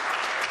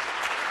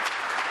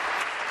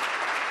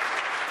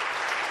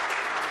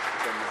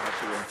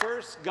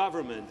 First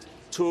government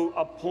to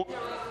appoint.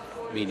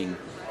 Meaning.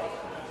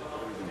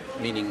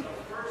 Meaning?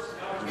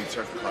 Do we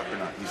start the clock or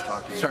not? He's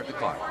talking. Start the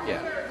clock.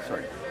 Yeah.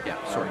 Sorry.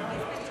 Yeah. Sorry.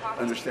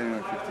 Understanding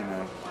on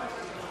 59.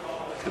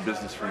 The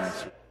business for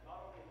next year.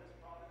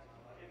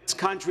 This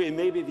country and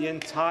maybe the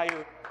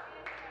entire.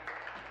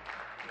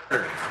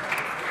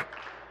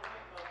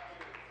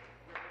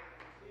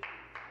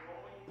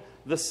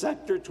 The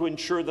sector to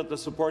ensure that the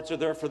supports are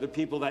there for the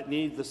people that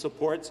need the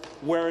supports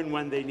where and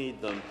when they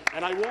need them.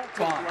 And I won't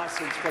take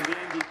lessons from the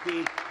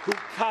NDP who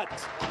cut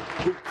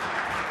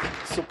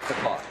the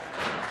clock.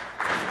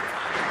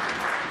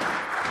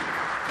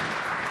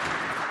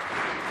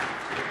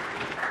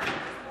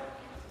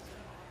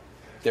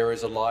 There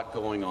is a lot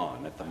going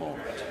on at the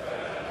moment.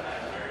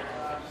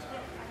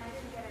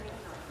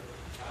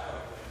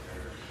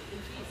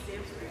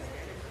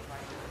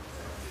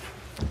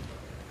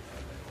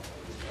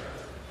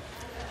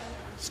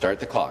 Start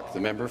the clock. The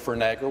member for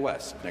Niagara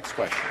West. Next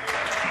question.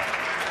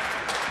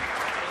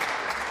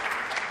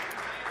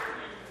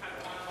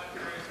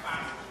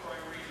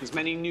 As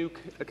many new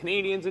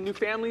Canadians and new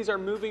families are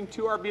moving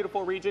to our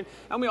beautiful region,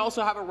 and we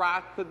also have a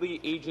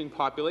rapidly aging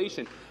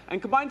population.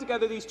 And combined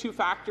together, these two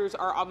factors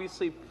are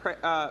obviously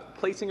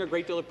placing a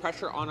great deal of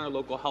pressure on our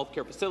local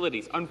healthcare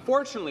facilities.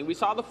 Unfortunately, we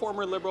saw the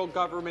former Liberal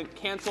government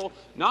cancel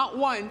not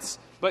once,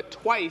 but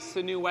twice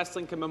the new West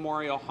Lincoln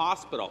Memorial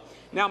Hospital.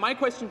 Now, my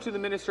question to the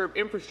Minister of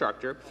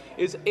Infrastructure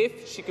is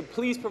if she could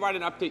please provide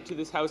an update to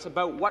this House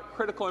about what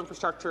critical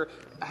infrastructure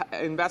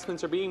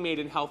investments are being made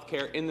in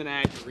healthcare in the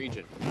Niagara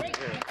region.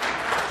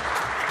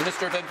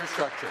 Minister of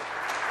Infrastructure.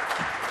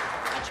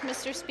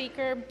 Mr.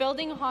 Speaker,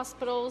 building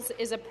hospitals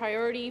is a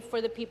priority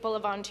for the people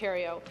of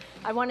Ontario.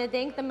 I want to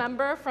thank the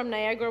member from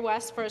Niagara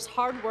West for his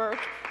hard work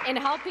in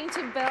helping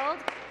to build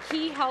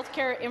key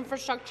healthcare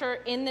infrastructure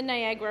in the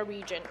Niagara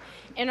region.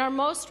 In our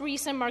most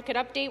recent market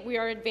update, we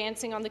are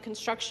advancing on the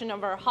construction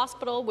of our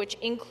hospital, which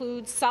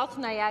includes South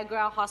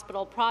Niagara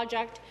Hospital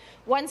Project.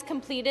 Once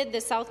completed,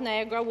 the South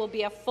Niagara will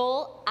be a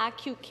full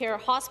acute care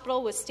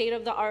hospital with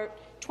state-of-the-art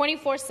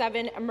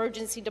 24/7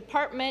 emergency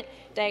department,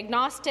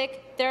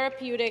 diagnostic,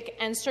 therapeutic,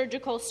 and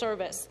surgical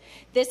service.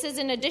 This is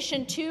in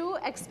addition to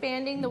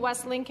expanding the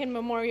West Lincoln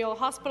Memorial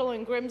Hospital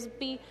in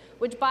Grimsby,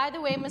 which, by the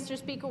way, Mr.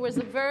 Speaker, was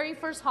the very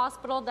first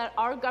hospital that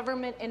our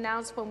government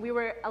announced when we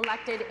were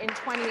elected in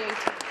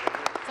 2018.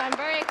 So I'm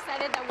very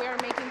excited that we are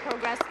making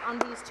progress on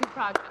these two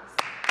projects.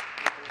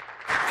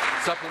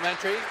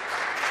 Supplementary.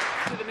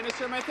 To the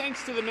Minister, my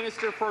thanks to the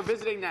Minister for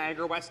visiting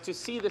Niagara West to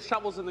see the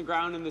shovels in the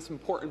ground in this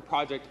important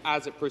project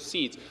as it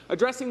proceeds.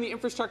 Addressing the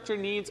infrastructure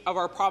needs of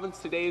our province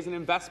today is an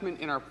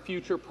investment in our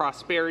future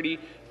prosperity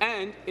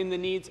and in the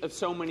needs of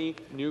so many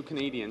new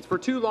Canadians. For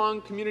too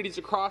long, communities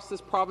across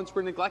this province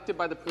were neglected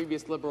by the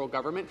previous Liberal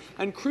government,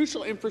 and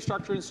crucial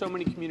infrastructure in so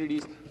many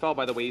communities fell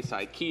by the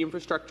wayside. Key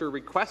infrastructure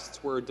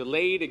requests were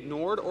delayed,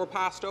 ignored, or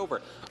passed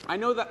over. I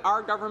know that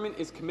our government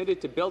is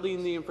committed to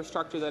building the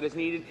infrastructure that is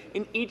needed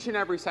in each and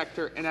every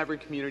sector and every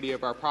community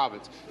of our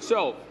province.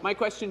 So, my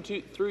question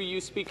through you,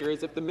 Speaker,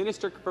 is if the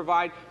Minister could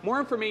provide more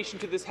information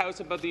to this House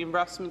about the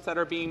investments that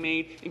are being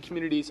made in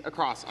communities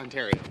across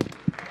Ontario.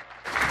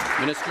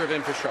 Minister of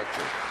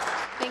Infrastructure.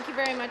 Thank you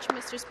very much,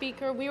 Mr.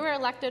 Speaker. We were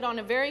elected on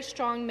a very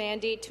strong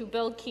mandate to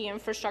build key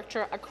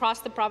infrastructure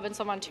across the province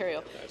of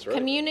Ontario. That's right.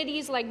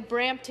 Communities like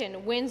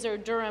Brampton, Windsor,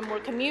 Durham were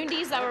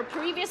communities that were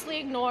previously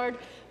ignored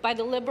by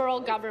the Liberal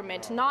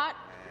government. Not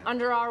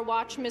under our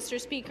watch, Mr.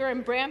 Speaker.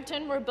 In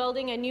Brampton, we're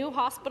building a new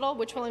hospital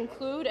which will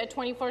include a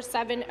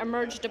 24/7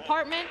 emerge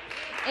department.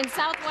 In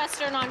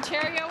southwestern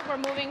Ontario, we're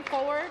moving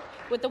forward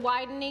with the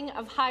widening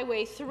of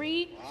Highway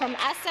 3 from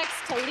Essex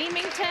to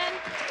Leamington.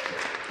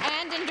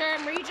 And in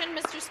Durham Region,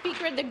 Mr.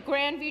 Speaker, the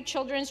Grandview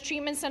Children's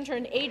Treatment Centre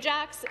in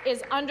Ajax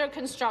is under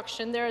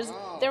construction. There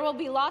will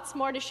be lots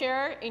more to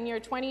share in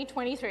year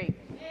 2023.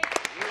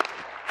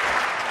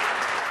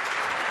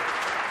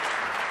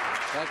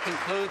 That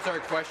concludes our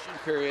question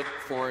period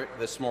for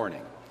this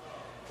morning.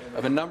 I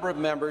have a number of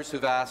members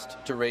who've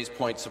asked to raise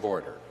points of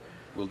order.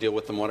 We'll deal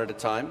with them one at a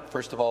time.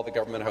 First of all, the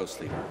Government House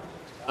Leader.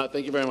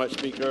 Thank you very much,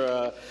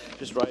 Speaker.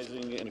 Just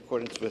rising in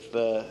accordance with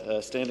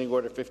Standing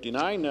Order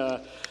 59.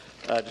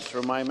 Just to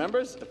remind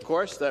members, of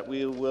course, that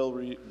we will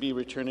be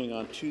returning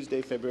on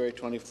Tuesday, February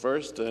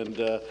 21st,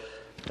 and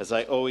as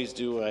I always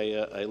do,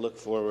 I look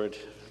forward,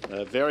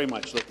 very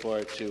much look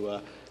forward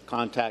to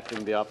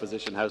contacting the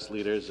opposition House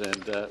leaders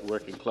and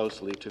working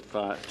closely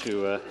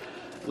to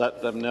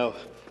let them know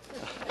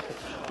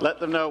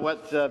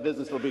what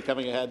business will be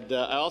coming ahead.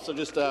 I also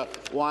just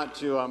want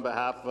to, on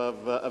behalf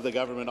of the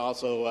government,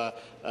 also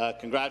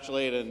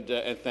congratulate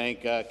and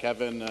thank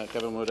Kevin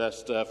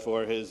Modeste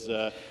for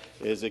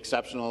his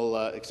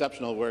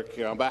exceptional work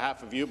here on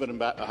behalf of you, but on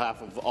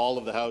behalf of all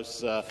of the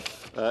House.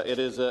 It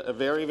is a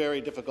very,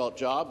 very difficult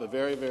job, a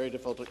very, very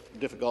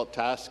difficult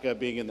task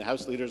being in the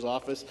House Leader's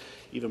office.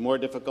 Even more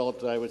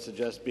difficult, I would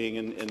suggest, being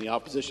in the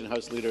opposition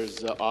House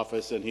Leader's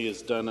office, and he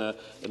has done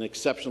an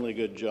exceptionally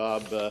good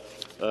job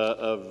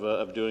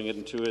of doing it.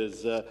 And to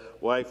his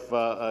wife,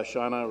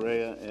 Shauna,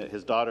 Rhea,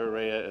 his daughter,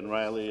 Rhea, and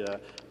Riley,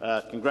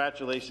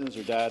 congratulations.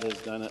 Your dad has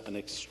done an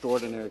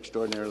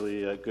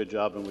extraordinarily good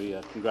job, and we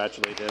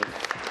congratulate him.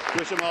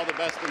 Wish him all the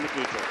best in the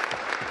future.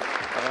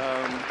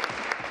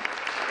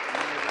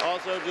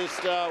 Also,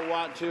 just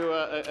want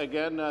to,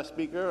 again,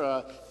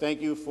 Speaker,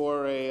 thank you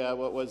for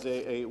what was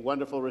a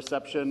wonderful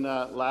reception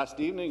last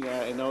evening.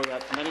 I know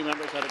that many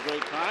members had a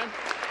great time.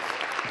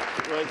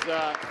 It was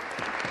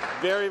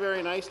very,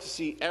 very nice to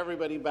see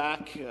everybody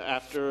back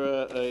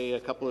after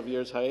a couple of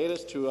years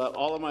hiatus. To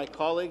all of my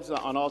colleagues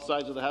on all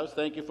sides of the House,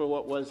 thank you for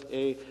what was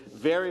a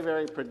very,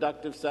 very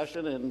productive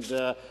session,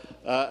 and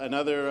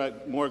another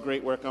more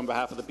great work on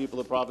behalf of the people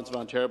of the province of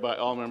Ontario by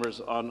all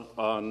members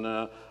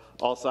on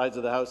all sides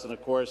of the House, and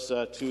of course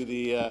to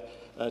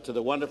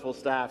the wonderful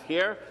staff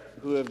here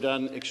who have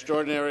done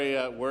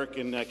extraordinary work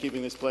in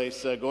keeping this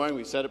place going.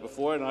 We said it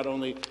before, not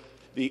only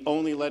the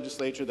only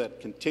legislature that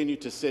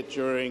continued to sit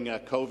during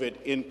COVID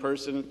in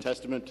person,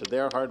 testament to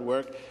their hard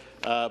work,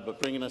 but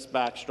bringing us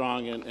back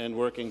strong and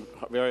working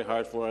very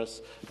hard for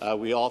us.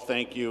 We all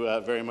thank you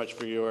very much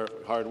for your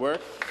hard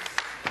work.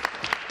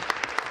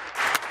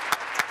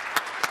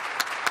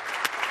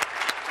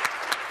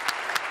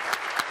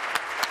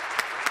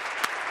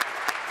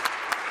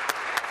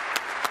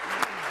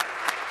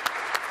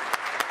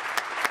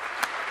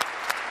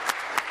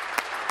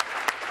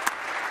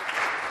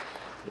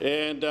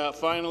 And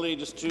finally,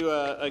 just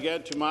to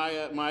again to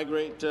my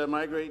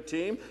great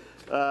team,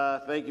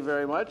 thank you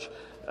very much.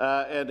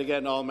 And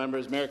again, all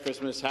members, Merry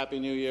Christmas, Happy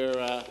New Year,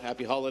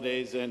 Happy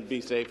Holidays, and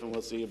be safe. And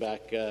we'll see you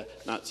back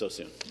not so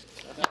soon.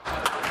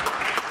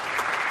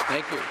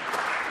 Thank you.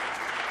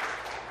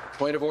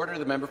 Point of order,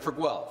 the member for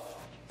Guelph.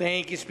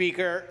 Thank you,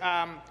 Speaker.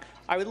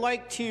 I would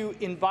like to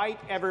invite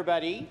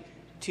everybody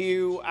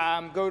to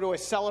go to a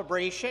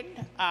celebration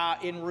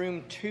in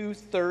room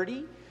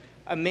 230.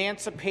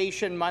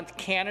 Emancipation Month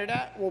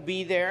Canada will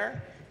be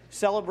there,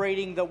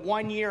 celebrating the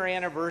one-year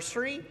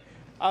anniversary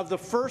of the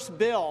first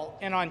bill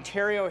in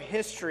Ontario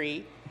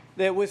history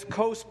that was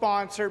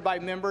co-sponsored by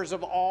members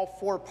of all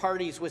four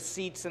parties with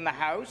seats in the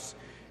House.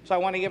 So I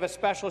want to give a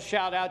special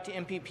shout-out to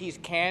MPPs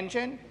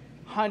Khanjin,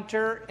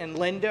 Hunter, and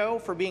Lindo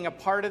for being a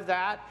part of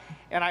that,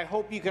 and I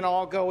hope you can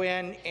all go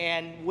in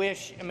and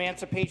wish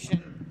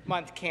Emancipation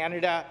Month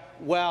Canada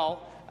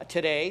well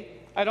today.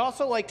 I'd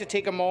also like to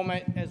take a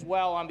moment as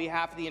well on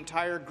behalf of the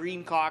entire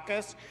Green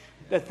Caucus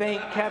to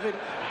thank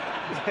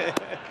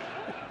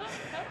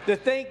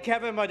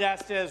Kevin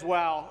Modesta as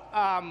well.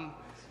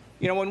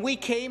 You know, when we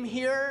came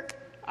here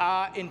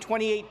in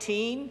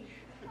 2018,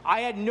 I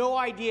had no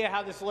idea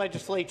how this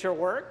legislature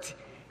worked,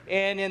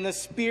 and in the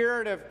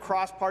spirit of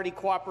cross-party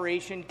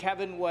cooperation,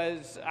 Kevin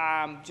was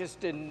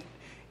just an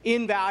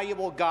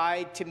invaluable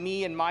guide to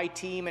me and my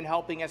team in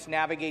helping us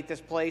navigate this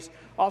place.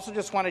 Also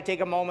just want to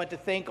take a moment to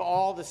thank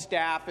all the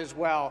staff as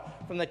well,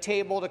 from the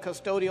table to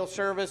custodial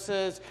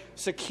services,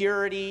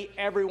 security,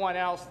 everyone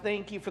else.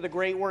 Thank you for the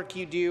great work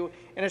you do,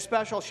 and a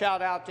special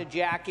shout out to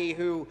Jackie,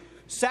 who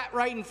sat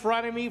right in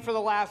front of me for the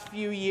last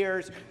few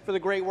years, for the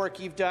great work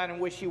you've done, and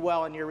wish you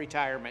well in your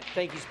retirement.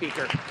 Thank you,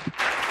 Speaker.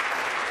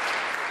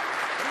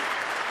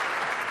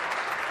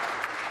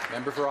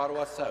 Member for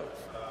Ottawa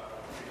South.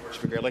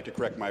 Speaker, I'd like to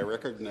correct my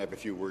record, and I have a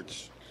few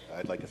words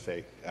I'd like to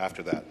say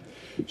after that.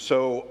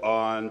 So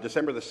on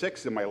December the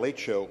 6th in my late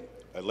show,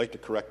 I'd like to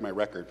correct my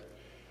record.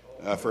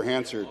 For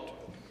Hansard,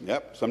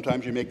 yep,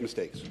 sometimes you make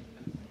mistakes.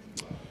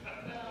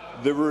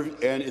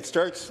 And it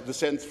starts the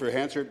sentence for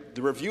Hansard.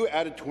 The review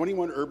added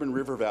 21 urban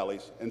river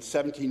valleys and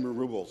 17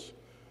 removals.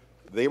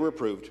 They were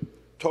approved,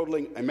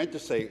 totaling, I meant to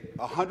say,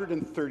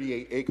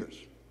 138 acres.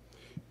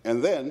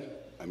 And then,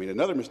 I made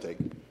another mistake.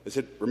 I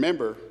said,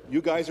 remember,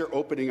 you guys are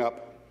opening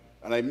up,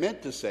 and I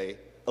meant to say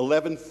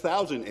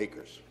 11,000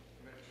 acres.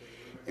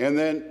 And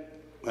then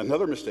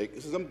another mistake.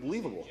 This is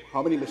unbelievable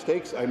how many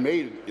mistakes I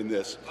made in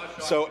this.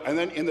 So, and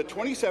then in the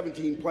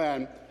 2017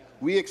 plan,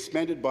 we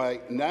expanded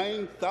by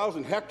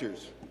 9,000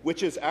 hectares,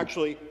 which is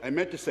actually, I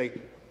meant to say,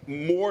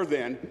 more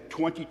than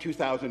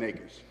 22,000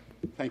 acres.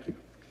 Thank you.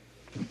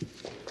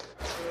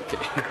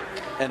 Okay.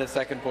 And a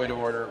second point of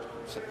order.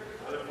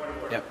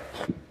 Yep.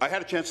 I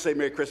had a chance to say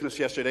Merry Christmas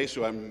yesterday,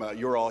 so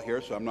you're all here,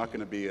 so I'm not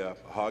going to be a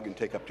hog and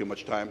take up too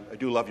much time. I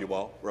do love you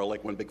all. We're all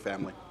like one big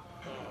family.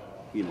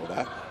 You know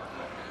that.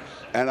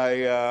 And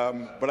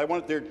but I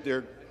want there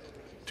are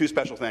two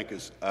special thank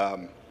yous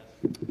on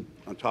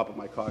top of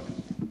my caucus,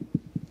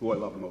 who I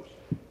love most,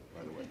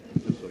 by the way,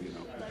 just so you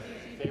know.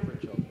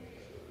 Favorite children.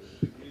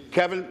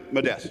 Kevin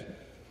Modeste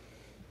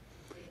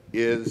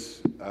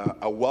is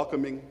a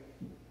welcoming,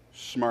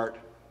 smart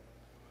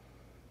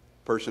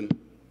person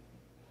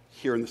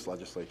here in this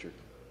legislature.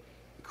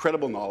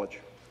 Incredible knowledge.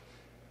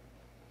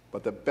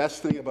 But the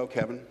best thing about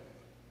Kevin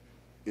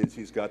is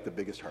he's got the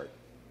biggest heart.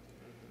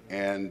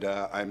 And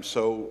I'm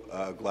so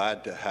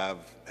glad to have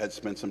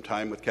spent some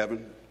time with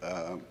Kevin.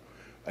 I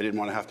didn't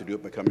want to have to do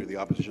it by coming to the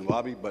opposition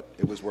lobby, but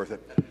it was worth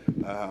it.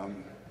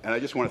 And I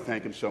just want to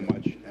thank him so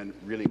much and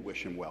really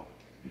wish him well.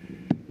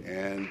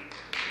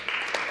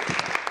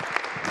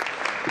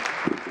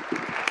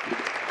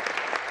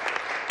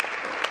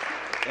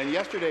 And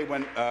yesterday,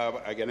 when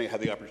again I had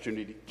the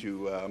opportunity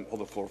to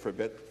hold the floor for a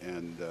bit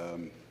and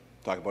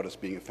talk about us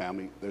being a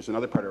family, there's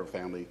another part of our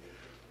family,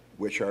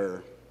 which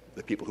are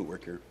the people who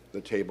work here.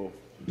 the table,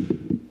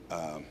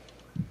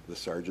 the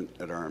sergeant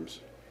at arms,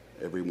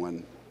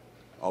 everyone,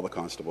 all the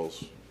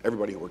constables,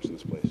 everybody who works in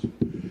this place.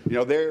 You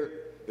know,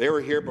 they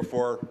were here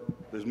before.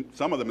 There's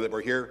some of them that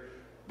were here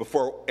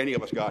before any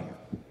of us got here,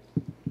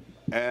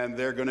 and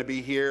they're going to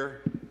be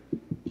here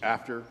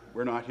after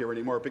we're not here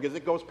anymore, because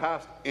it goes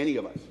past any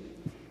of us,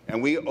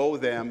 and we owe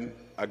them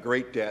a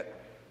great debt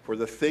for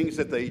the things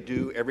that they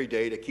do every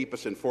day to keep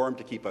us informed,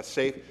 to keep us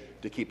safe,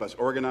 to keep us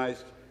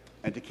organized,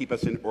 and to keep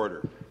us in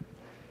order.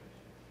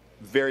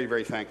 Very,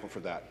 very thankful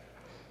for that.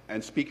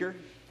 And Speaker,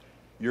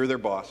 you're their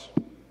boss,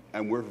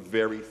 and we're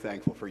very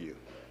thankful for you.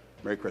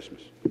 Merry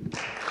Christmas.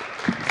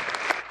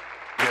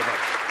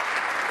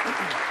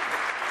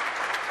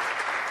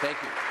 Thank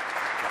you.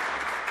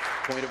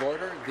 Point of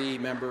order, the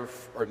member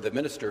or the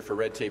Minister for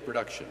Red Tape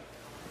Reduction.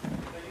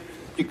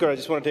 Speaker, I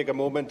just want to take a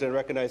moment and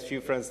recognize a few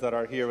friends that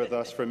are here with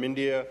us from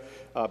India: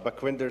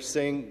 Bakwinder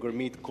Singh,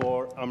 Gurmeet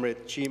Kaur,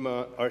 Amrit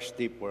Chima,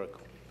 Arshdeep Work,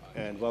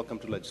 and welcome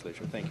to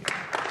Legislature. Thank you.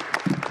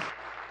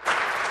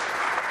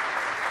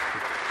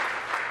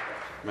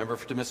 Member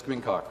for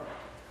Timiskaming Cochrane.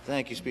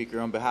 Thank you,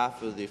 Speaker. On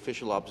behalf of the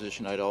official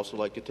opposition, I'd also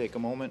like to take a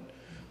moment,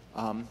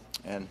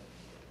 and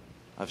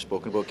I've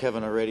spoken about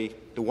Kevin already.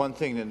 The one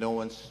thing that no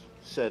one's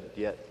said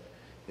yet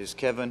is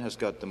Kevin has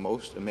got the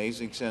most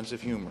amazing sense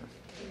of humor.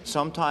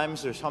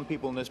 Sometimes there's some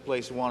people in this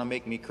place who want to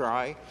make me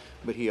cry,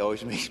 but he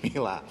always makes me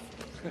laugh.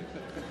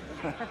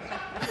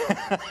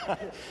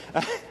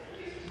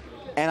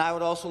 And I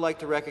would also like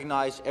to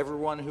recognize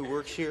everyone who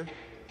works here,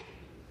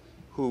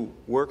 who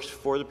works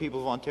for the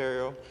people of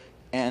Ontario,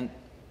 and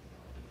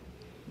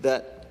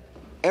that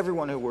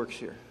everyone who works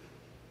here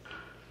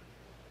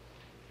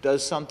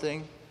does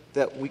something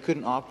that we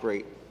couldn't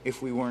operate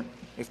if they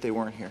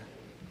weren't here.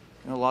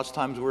 You know, lots of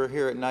times we're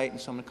here at night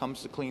and someone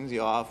comes to clean the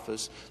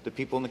office, the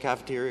people in the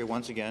cafeteria.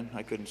 Once again,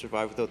 I couldn't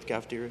survive without the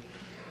cafeteria.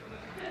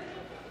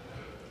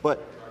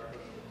 But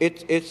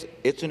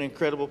it's an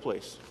incredible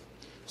place.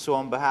 So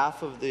on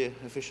behalf of the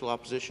official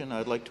opposition,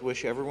 I'd like to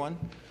wish everyone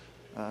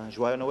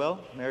Joyeux Noël,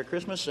 Merry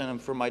Christmas,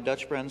 and for my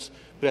Dutch friends,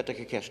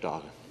 Prettige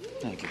Kerstdagen.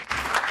 Thank you.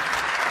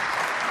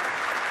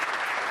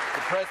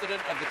 The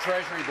President of the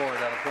Treasury Board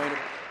on a point of...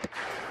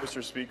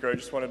 Mr. Speaker, I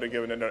just wanted to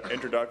give an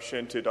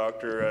introduction to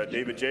Dr.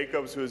 David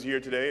Jacobs, who is here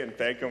today, and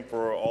thank him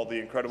for all the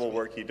incredible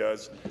work he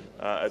does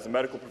as a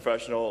medical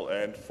professional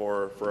and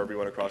for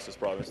everyone across this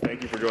province.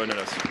 Thank you for joining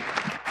us.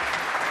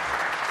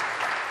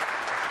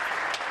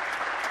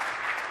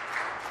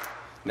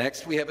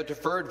 Next, we have a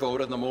deferred vote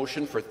on the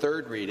motion for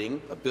third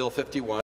reading of Bill 51.